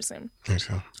petty person. Me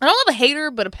too. I don't love a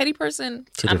hater, but a petty person,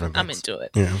 I'm into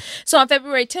it. Yeah. So on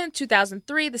February 10th,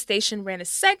 2003, the station ran a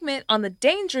segment on the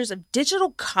dangers of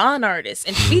digital con artists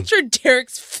and featured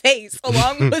Derek's face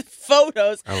along with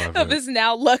photos of his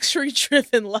now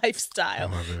luxury-driven lifestyle.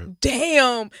 I love it.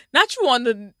 Damn. Not you on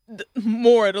the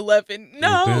more at 11.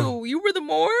 No, you were the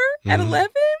more at 11?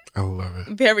 I love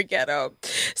it. Very ghetto.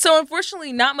 So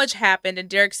unfortunately, not much happened, and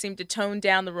Derek seemed to tone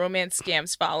down the romance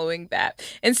scams following that.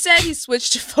 Instead, he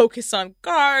switched to focus on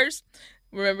cars.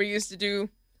 Remember, he used to do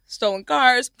stolen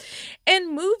cars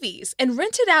and movies, and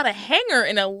rented out a hangar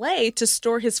in LA to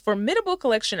store his formidable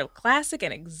collection of classic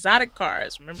and exotic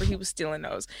cars. Remember, he was stealing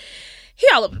those. He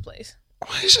all over the place.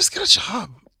 Why don't you just get a job?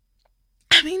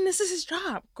 I mean, this is his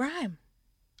job. Grime.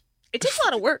 It takes a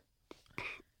lot of work.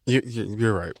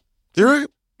 You're right. You're right.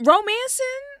 Romancing?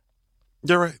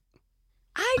 You're right.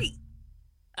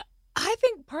 I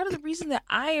think part of the reason that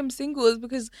I am single is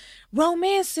because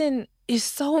romancing is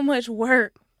so much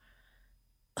work.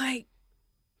 Like,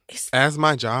 as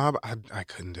my job, I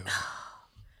couldn't do it.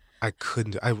 I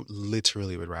couldn't. I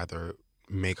literally would rather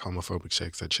make homophobic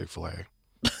shakes at Chick-fil-A.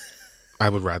 I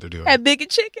would rather do it. At Big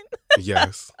and Chicken?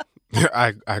 Yes.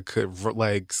 I could,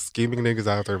 like, scheming niggas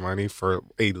out their money for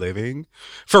a living.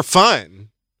 For fun.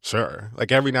 Sure.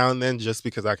 Like, every now and then, just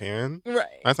because I can.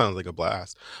 Right. That sounds like a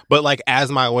blast. But, like,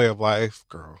 as my way of life,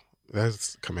 girl,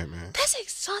 that's commitment. That's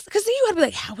exhausting. Because then you gotta be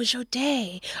like, how was your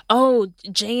day? Oh,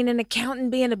 Jane, an accountant,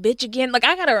 being a bitch again. Like,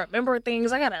 I gotta remember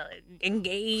things. I gotta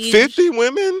engage. 50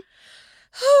 women?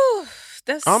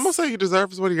 That's I almost say he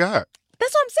deserves what he got.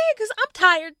 That's what I'm saying, because I'm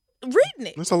tired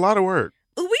reading it. That's a lot of work.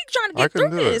 We trying to get through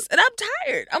this, and I'm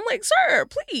tired. I'm like, sir,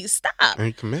 please stop. And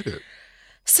he committed.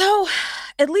 So,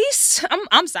 at least,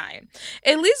 I'm sighing.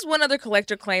 At least one other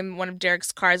collector claimed one of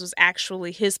Derek's cars was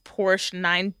actually his Porsche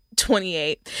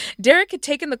 928. Derek had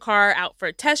taken the car out for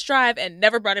a test drive and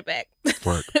never brought it back.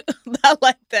 Work. I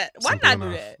like that. Why Simple not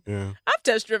enough. do that? Yeah. I've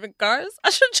test-driven cars.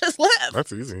 I should have just left.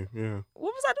 That's easy. Yeah.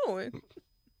 What was I doing?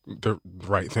 The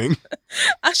right thing.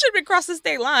 I should have been crossing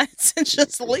state lines and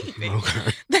just leaving.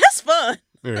 Okay. That's fun.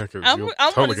 Yeah, because I'm you'll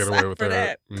gonna totally get away sign with for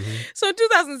that. So in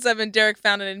 2007, Derek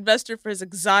found an investor for his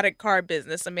exotic car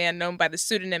business, a man known by the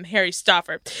pseudonym Harry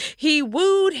Stauffer. He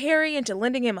wooed Harry into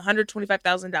lending him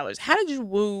 $125,000. How did you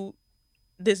woo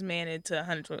this man into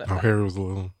 $125,000? Oh, Harry was a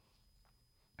little.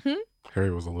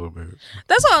 Harry was a little bit.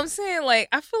 That's what I'm saying. Like,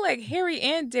 I feel like Harry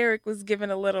and Derek was given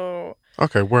a little.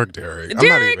 Okay, work, Derek.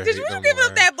 Derek, did you give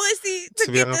up that pussy to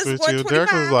be get honest this with you, $125,000?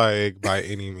 Derek was like, by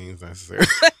any means necessary.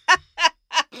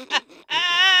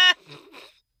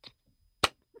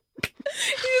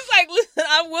 He was like, listen,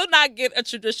 I will not get a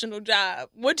traditional job.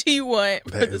 What do you want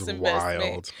for That this is investment?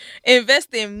 wild.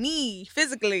 Invest in me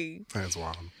physically. That's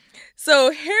wild.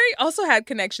 So Harry also had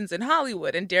connections in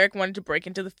Hollywood, and Derek wanted to break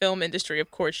into the film industry.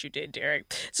 Of course you did,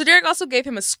 Derek. So Derek also gave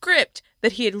him a script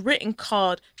that he had written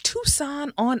called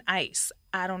Tucson on Ice.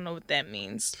 I don't know what that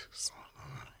means.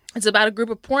 It's about a group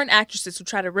of porn actresses who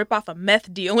try to rip off a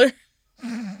meth dealer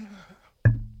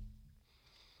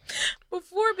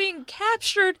before being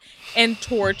captured and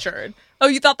tortured. Oh,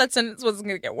 you thought that sentence wasn't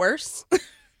going to get worse?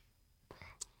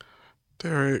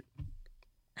 Derek.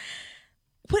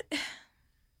 What?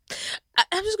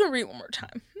 I'm just going to read one more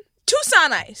time.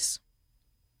 Tucson Ice.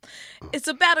 It's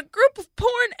about a group of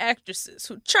porn actresses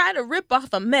who try to rip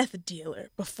off a meth dealer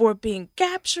before being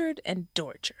captured and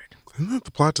tortured. Isn't that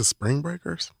the plot to Spring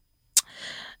Breakers?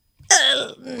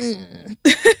 I've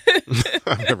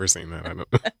never seen that. I don't.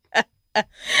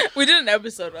 We did an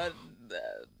episode on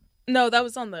no, that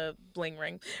was on the Bling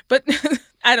Ring, but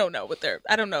I don't know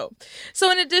I don't know.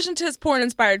 So in addition to his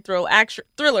porn-inspired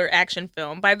thriller action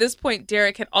film, by this point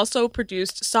Derek had also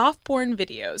produced soft porn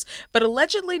videos, but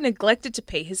allegedly neglected to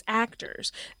pay his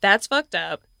actors. That's fucked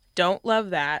up. Don't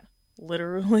love that.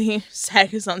 Literally,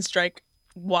 SAG is on strike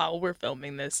while we're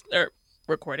filming this or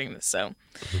recording this, so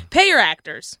pay your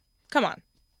actors. Come on.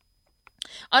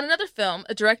 On another film,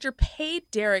 a director paid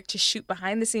Derek to shoot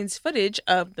behind-the-scenes footage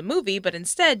of the movie, but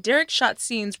instead, Derek shot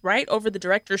scenes right over the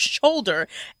director's shoulder,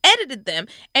 edited them,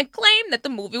 and claimed that the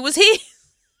movie was his.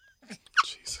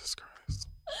 Jesus Christ.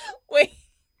 Wait.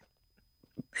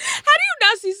 How do you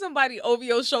not see somebody over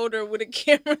your shoulder with a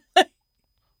camera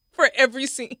for every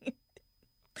scene?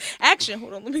 Action.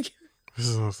 Hold on, let me get... This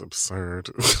is absurd.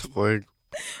 Like...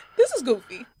 This is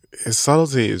goofy. His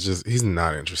subtlety is just... He's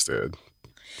not interested.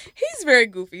 He's very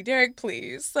goofy. Derek,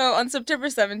 please. So on September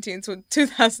 17th,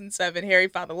 2007, Harry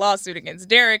filed a lawsuit against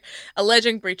Derek,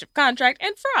 alleging breach of contract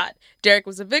and fraud. Derek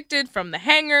was evicted from the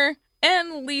hangar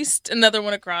and leased another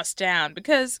one across town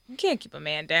because you can't keep a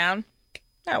man down.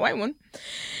 Not a white one.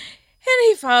 And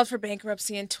he filed for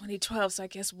bankruptcy in 2012, so I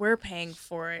guess we're paying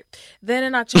for it. Then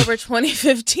in October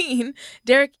 2015,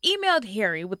 Derek emailed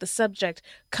Harry with the subject,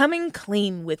 "Coming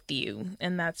clean with you."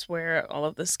 And that's where all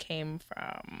of this came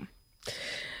from.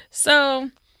 So,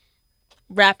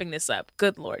 wrapping this up.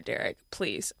 Good Lord, Derek,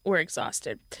 please. We're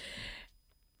exhausted.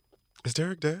 Is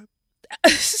Derek dead?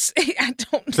 I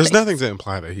don't There's nothing to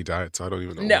imply that he died, so I don't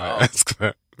even know why I ask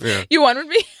that. Yeah. You wanted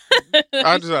me?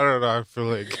 I don't know. I feel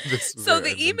like this. So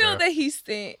the email that he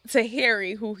sent to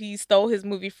Harry, who he stole his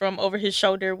movie from over his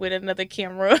shoulder with another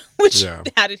camera, which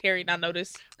how did Harry not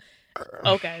notice?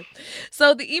 Okay.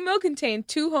 So the email contained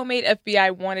 2 homemade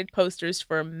FBI wanted posters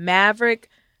for Maverick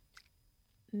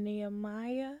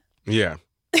Nehemiah? Yeah.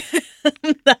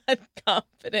 I'm not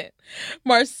confident.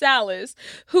 Marsalis,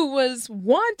 who was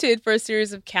wanted for a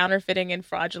series of counterfeiting and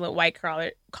fraudulent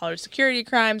white-collar security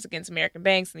crimes against American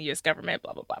banks and the U.S. government,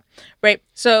 blah, blah, blah. Right?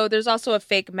 So there's also a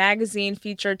fake magazine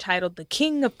feature titled The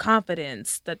King of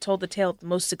Confidence that told the tale of the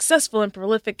most successful and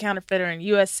prolific counterfeiter in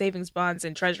U.S. savings bonds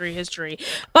and treasury history,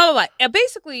 blah, blah, blah. And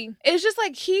basically, it's just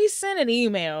like he sent an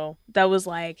email that was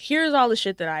like, here's all the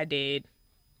shit that I did.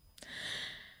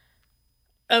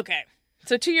 Okay.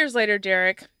 So 2 years later,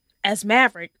 Derek, as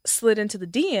Maverick, slid into the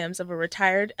DMs of a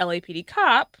retired LAPD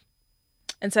cop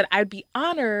and said, "I'd be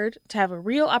honored to have a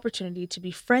real opportunity to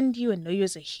befriend you and know you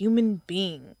as a human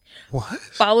being." What?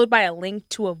 Followed by a link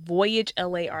to a Voyage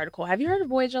LA article. Have you heard of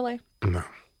Voyage LA? No.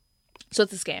 So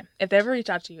it's a scam. If they ever reach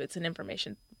out to you, it's an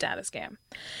information data scam.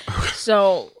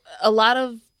 So a lot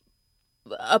of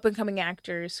up-and-coming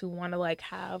actors who want to like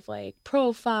have like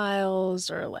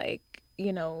profiles or like,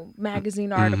 you know,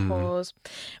 magazine articles.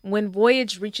 When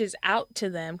Voyage reaches out to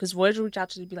them, because Voyage will reach out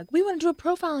to them and be like, "We want to do a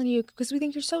profile on you because we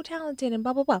think you're so talented," and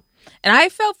blah, blah, blah. And I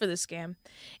fell for this scam.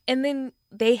 And then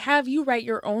they have you write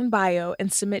your own bio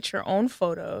and submit your own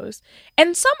photos.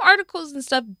 And some articles and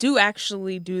stuff do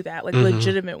actually do that, like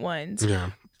legitimate ones.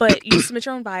 Yeah. But you submit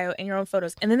your own bio and your own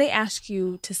photos. And then they ask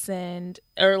you to send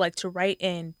or like to write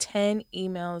in 10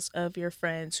 emails of your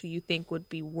friends who you think would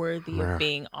be worthy of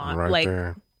being on, right like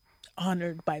there.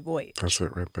 Honored by Voyage. That's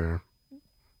it right there.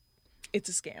 It's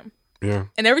a scam. Yeah.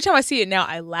 And every time I see it now,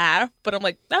 I laugh, but I'm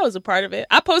like, that was a part of it.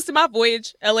 I posted my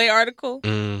Voyage LA article. I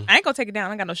ain't gonna take it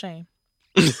down. I got no shame.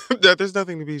 There's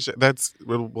nothing to be that's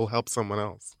will help someone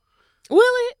else. Will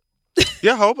it?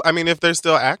 Yeah, hope. I mean, if they're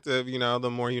still active, you know, the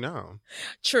more you know.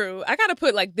 True. I gotta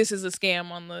put like "this is a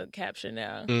scam" on the caption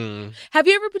now. Have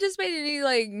you ever participated in any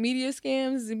like media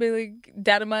scams? Does anybody like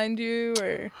data mine you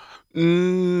or?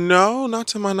 No, not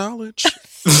to my knowledge.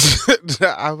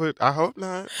 I hope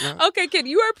not. No. Okay, kid,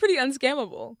 you are pretty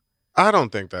unscammable. I don't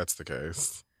think that's the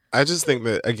case. I just think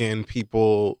that, again,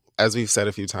 people, as we've said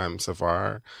a few times so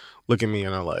far, look at me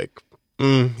and are like,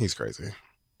 he's crazy.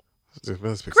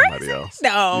 Let's pick somebody else.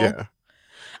 No. Yeah.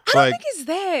 I don't think it's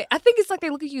that. I think it's like they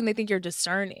look at you and they think you're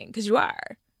discerning, because you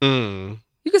are.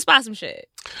 You can spot some shit.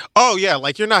 Oh yeah,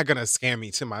 like you're not gonna scam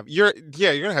me to my. You're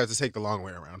gonna have to take the long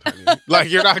way around, honey. Like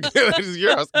you're not gonna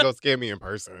go scam me in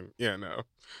person. Yeah, no.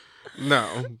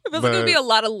 It's gonna be a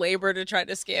lot of labor to try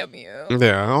to scam you.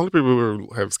 Yeah, only people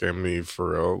who have scammed me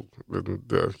for real in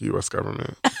the U.S.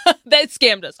 government. They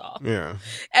scammed us all. Yeah.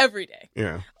 Every day.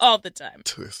 Yeah. All the time.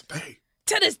 To this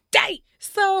day.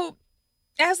 So,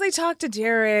 as they talk to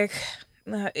Derek,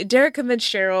 Derek convinced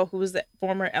Cheryl, who was the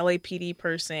former LAPD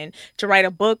person, to write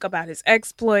a book about his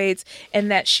exploits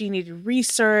and that she needed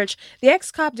research. The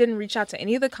ex-cop didn't reach out to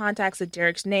any of the contacts of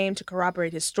Derek's name to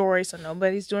corroborate his story, so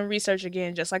nobody's doing research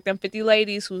again, just like them 50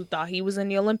 ladies who thought he was in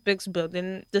the Olympics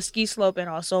building the ski slope and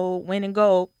also winning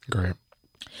gold. Great.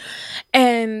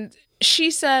 And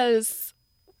she says,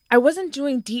 I wasn't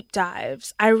doing deep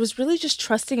dives. I was really just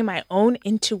trusting in my own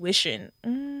intuition.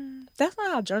 That's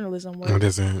not how journalism works. What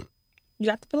is it? You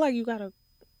got to feel like you gotta.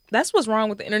 That's what's wrong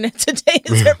with the internet today.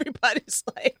 Is everybody's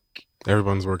like,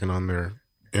 everyone's working on their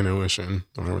intuition,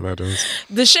 whatever that is.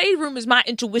 The shade room is my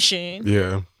intuition.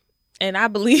 Yeah. And I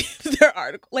believe their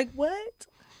article. Like what?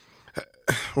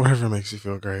 Whatever makes you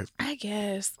feel great. I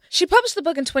guess. She published the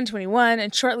book in 2021,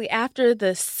 and shortly after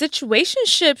the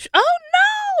situationship. Oh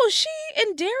no! She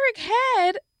and Derek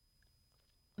had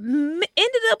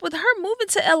ended up with her moving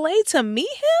to LA to meet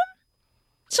him.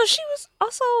 So she was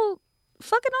also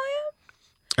fucking on him?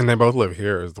 And they both live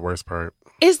here is the worst part.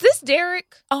 Is this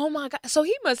Derek? Oh my God. So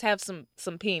he must have some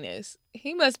penis.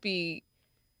 He must be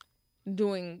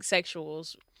doing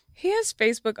sexuals. He has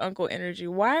Facebook uncle energy.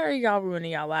 Why are y'all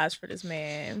ruining y'all lives for this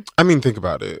man? I mean, think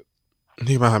about it.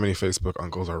 Think about how many Facebook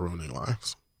uncles are ruining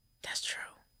lives. That's true.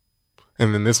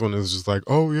 And then this one is just like,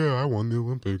 oh yeah, I won the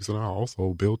Olympics and I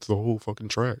also built the whole fucking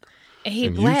track. And he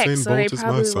black, so they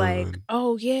probably like,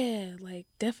 oh yeah, like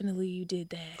definitely you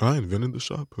did that. I invented the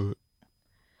shot put.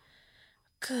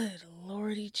 Good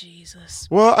Lordy Jesus.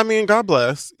 Well, I mean, God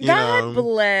bless. God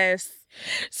bless.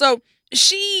 So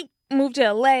she moved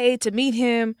to LA to meet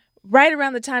him. Right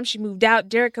around the time she moved out,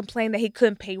 Derek complained that he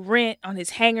couldn't pay rent on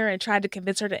his hangar and tried to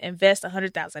convince her to invest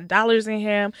 $100,000 in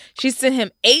him. She sent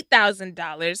him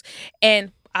 $8,000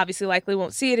 and obviously likely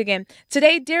won't see it again.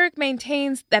 Today, Derek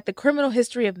maintains that the criminal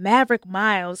history of Maverick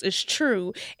Miles is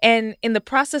true, and in the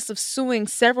process of suing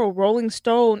several Rolling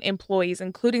Stone employees,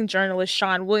 including journalist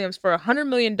Sean Williams, for $100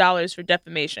 million for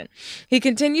defamation. He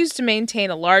continues to maintain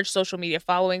a large social media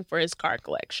following for his car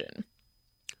collection.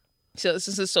 So this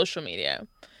is his social media.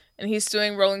 And he's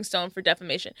suing Rolling Stone for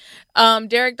defamation.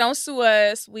 Derek, don't sue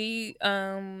us. We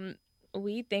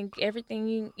think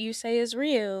everything you say is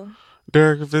real.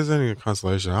 Derek, if there's any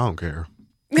consolation, I don't care.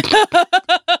 Like,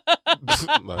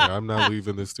 I'm not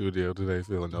leaving the studio today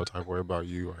feeling no type of way about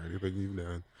you or anything you've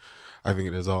done. I think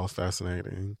it is all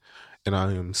fascinating. And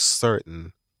I am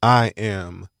certain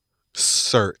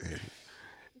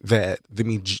that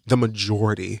the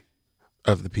majority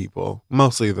of the people,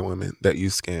 mostly the women that you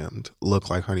scammed, look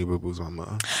like Honey Boo Boo's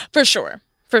mama. For sure.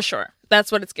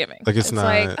 That's what it's giving. Like it's not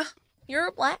like, you're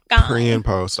a black guy. Pre and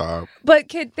post op. But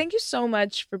kid, thank you so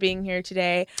much for being here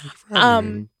today.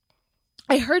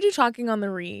 I heard you talking on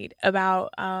the read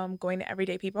about going to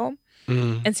Everyday People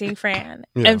and seeing Fran.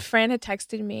 Yeah. And Fran had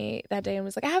texted me that day and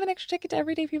was like, I have an extra ticket to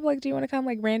Everyday People. Like, do you want to come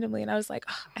like randomly? And I was like,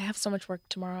 oh, I have so much work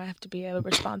tomorrow. I have to be a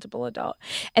responsible adult.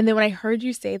 And then when I heard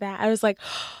you say that, I was like,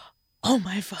 oh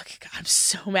my fucking God, I'm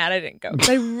so mad I didn't go.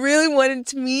 I really wanted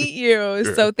to meet you.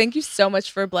 So thank you so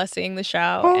much for blessing the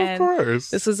show. Oh, of course.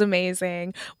 This was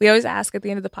amazing. We always ask at the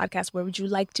end of the podcast, where would you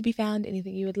like to be found?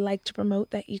 Anything you would like to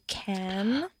promote that you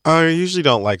can? I usually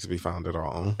don't like to be found at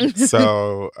all.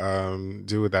 So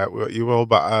do with that what you will.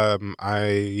 But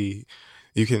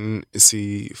you can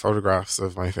see photographs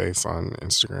of my face on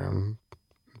Instagram.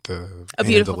 A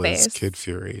beautiful face. Kid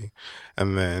Fury.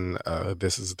 And then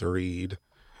This Is the Read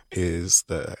is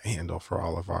the handle for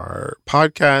all of our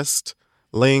podcast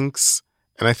links.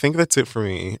 And I think that's it for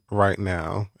me right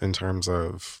now in terms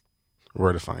of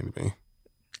where to find me.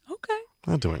 Okay.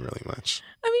 Not doing really much.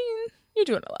 I mean, you're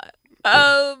doing a lot.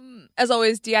 As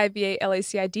always,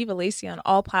 DIVALACI, Diva Lacey on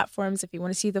all platforms. If you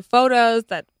want to see the photos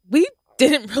that we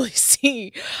didn't really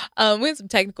see. We had some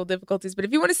technical difficulties, but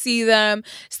if you want to see them,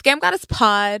 Scam Goddess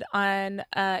Pod on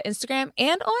Instagram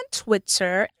and on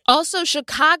Twitter. Also,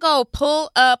 Chicago, pull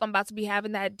up. I'm about to be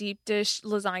having that deep dish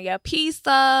lasagna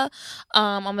pizza.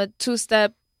 I'm a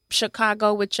two-step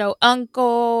Chicago with your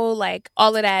uncle, like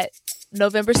all of that.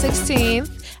 November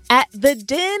 16th at the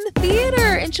Den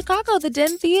Theater in Chicago. The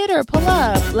Den Theater. Pull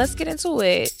up. Let's get into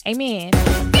it. Amen.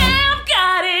 Scam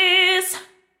Goddess.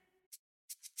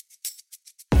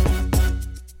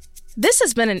 This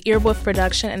has been an Earwolf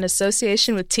production in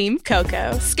association with Team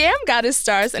Coco. Scam Goddess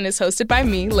stars and is hosted by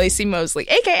me, Lacey Mosley,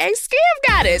 aka Scam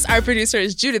Goddess. Our producer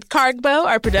is Judith Cargbo.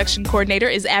 Our production coordinator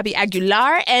is Abby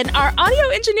Aguilar. And our audio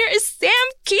engineer is Sam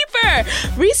Keeper.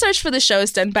 Research for the show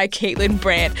is done by Caitlin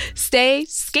Brandt. Stay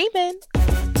scamming.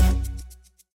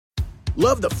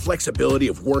 Love the flexibility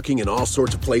of working in all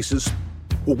sorts of places?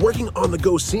 Well, working on the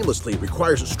go seamlessly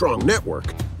requires a strong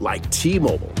network like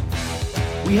T-Mobile.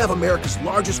 We have America's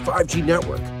largest 5G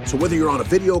network, so whether you're on a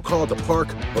video call at the park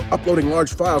or uploading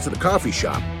large files at a coffee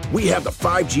shop, we have the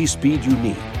 5G speed you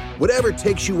need. Whatever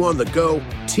takes you on the go,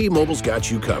 T-Mobile's got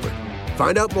you covered.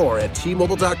 Find out more at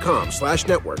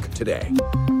T-Mobile.com/network today.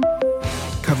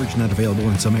 Coverage not available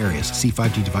in some areas. See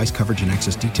 5G device coverage and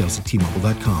access details at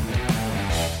T-Mobile.com.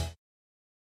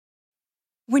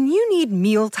 When you need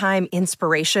mealtime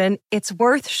inspiration, it's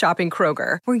worth shopping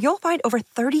Kroger, where you'll find over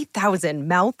 30,000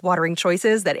 mouth-watering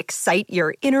choices that excite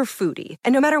your inner foodie.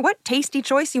 And no matter what tasty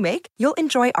choice you make, you'll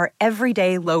enjoy our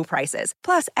everyday low prices,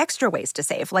 plus extra ways to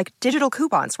save, like digital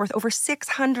coupons worth over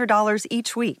 $600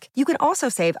 each week. You can also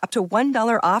save up to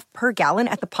 $1 off per gallon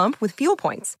at the pump with fuel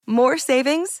points. More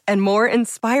savings and more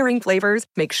inspiring flavors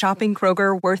make shopping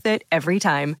Kroger worth it every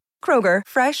time. Kroger,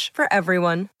 fresh for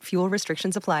everyone. Fuel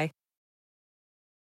restrictions apply.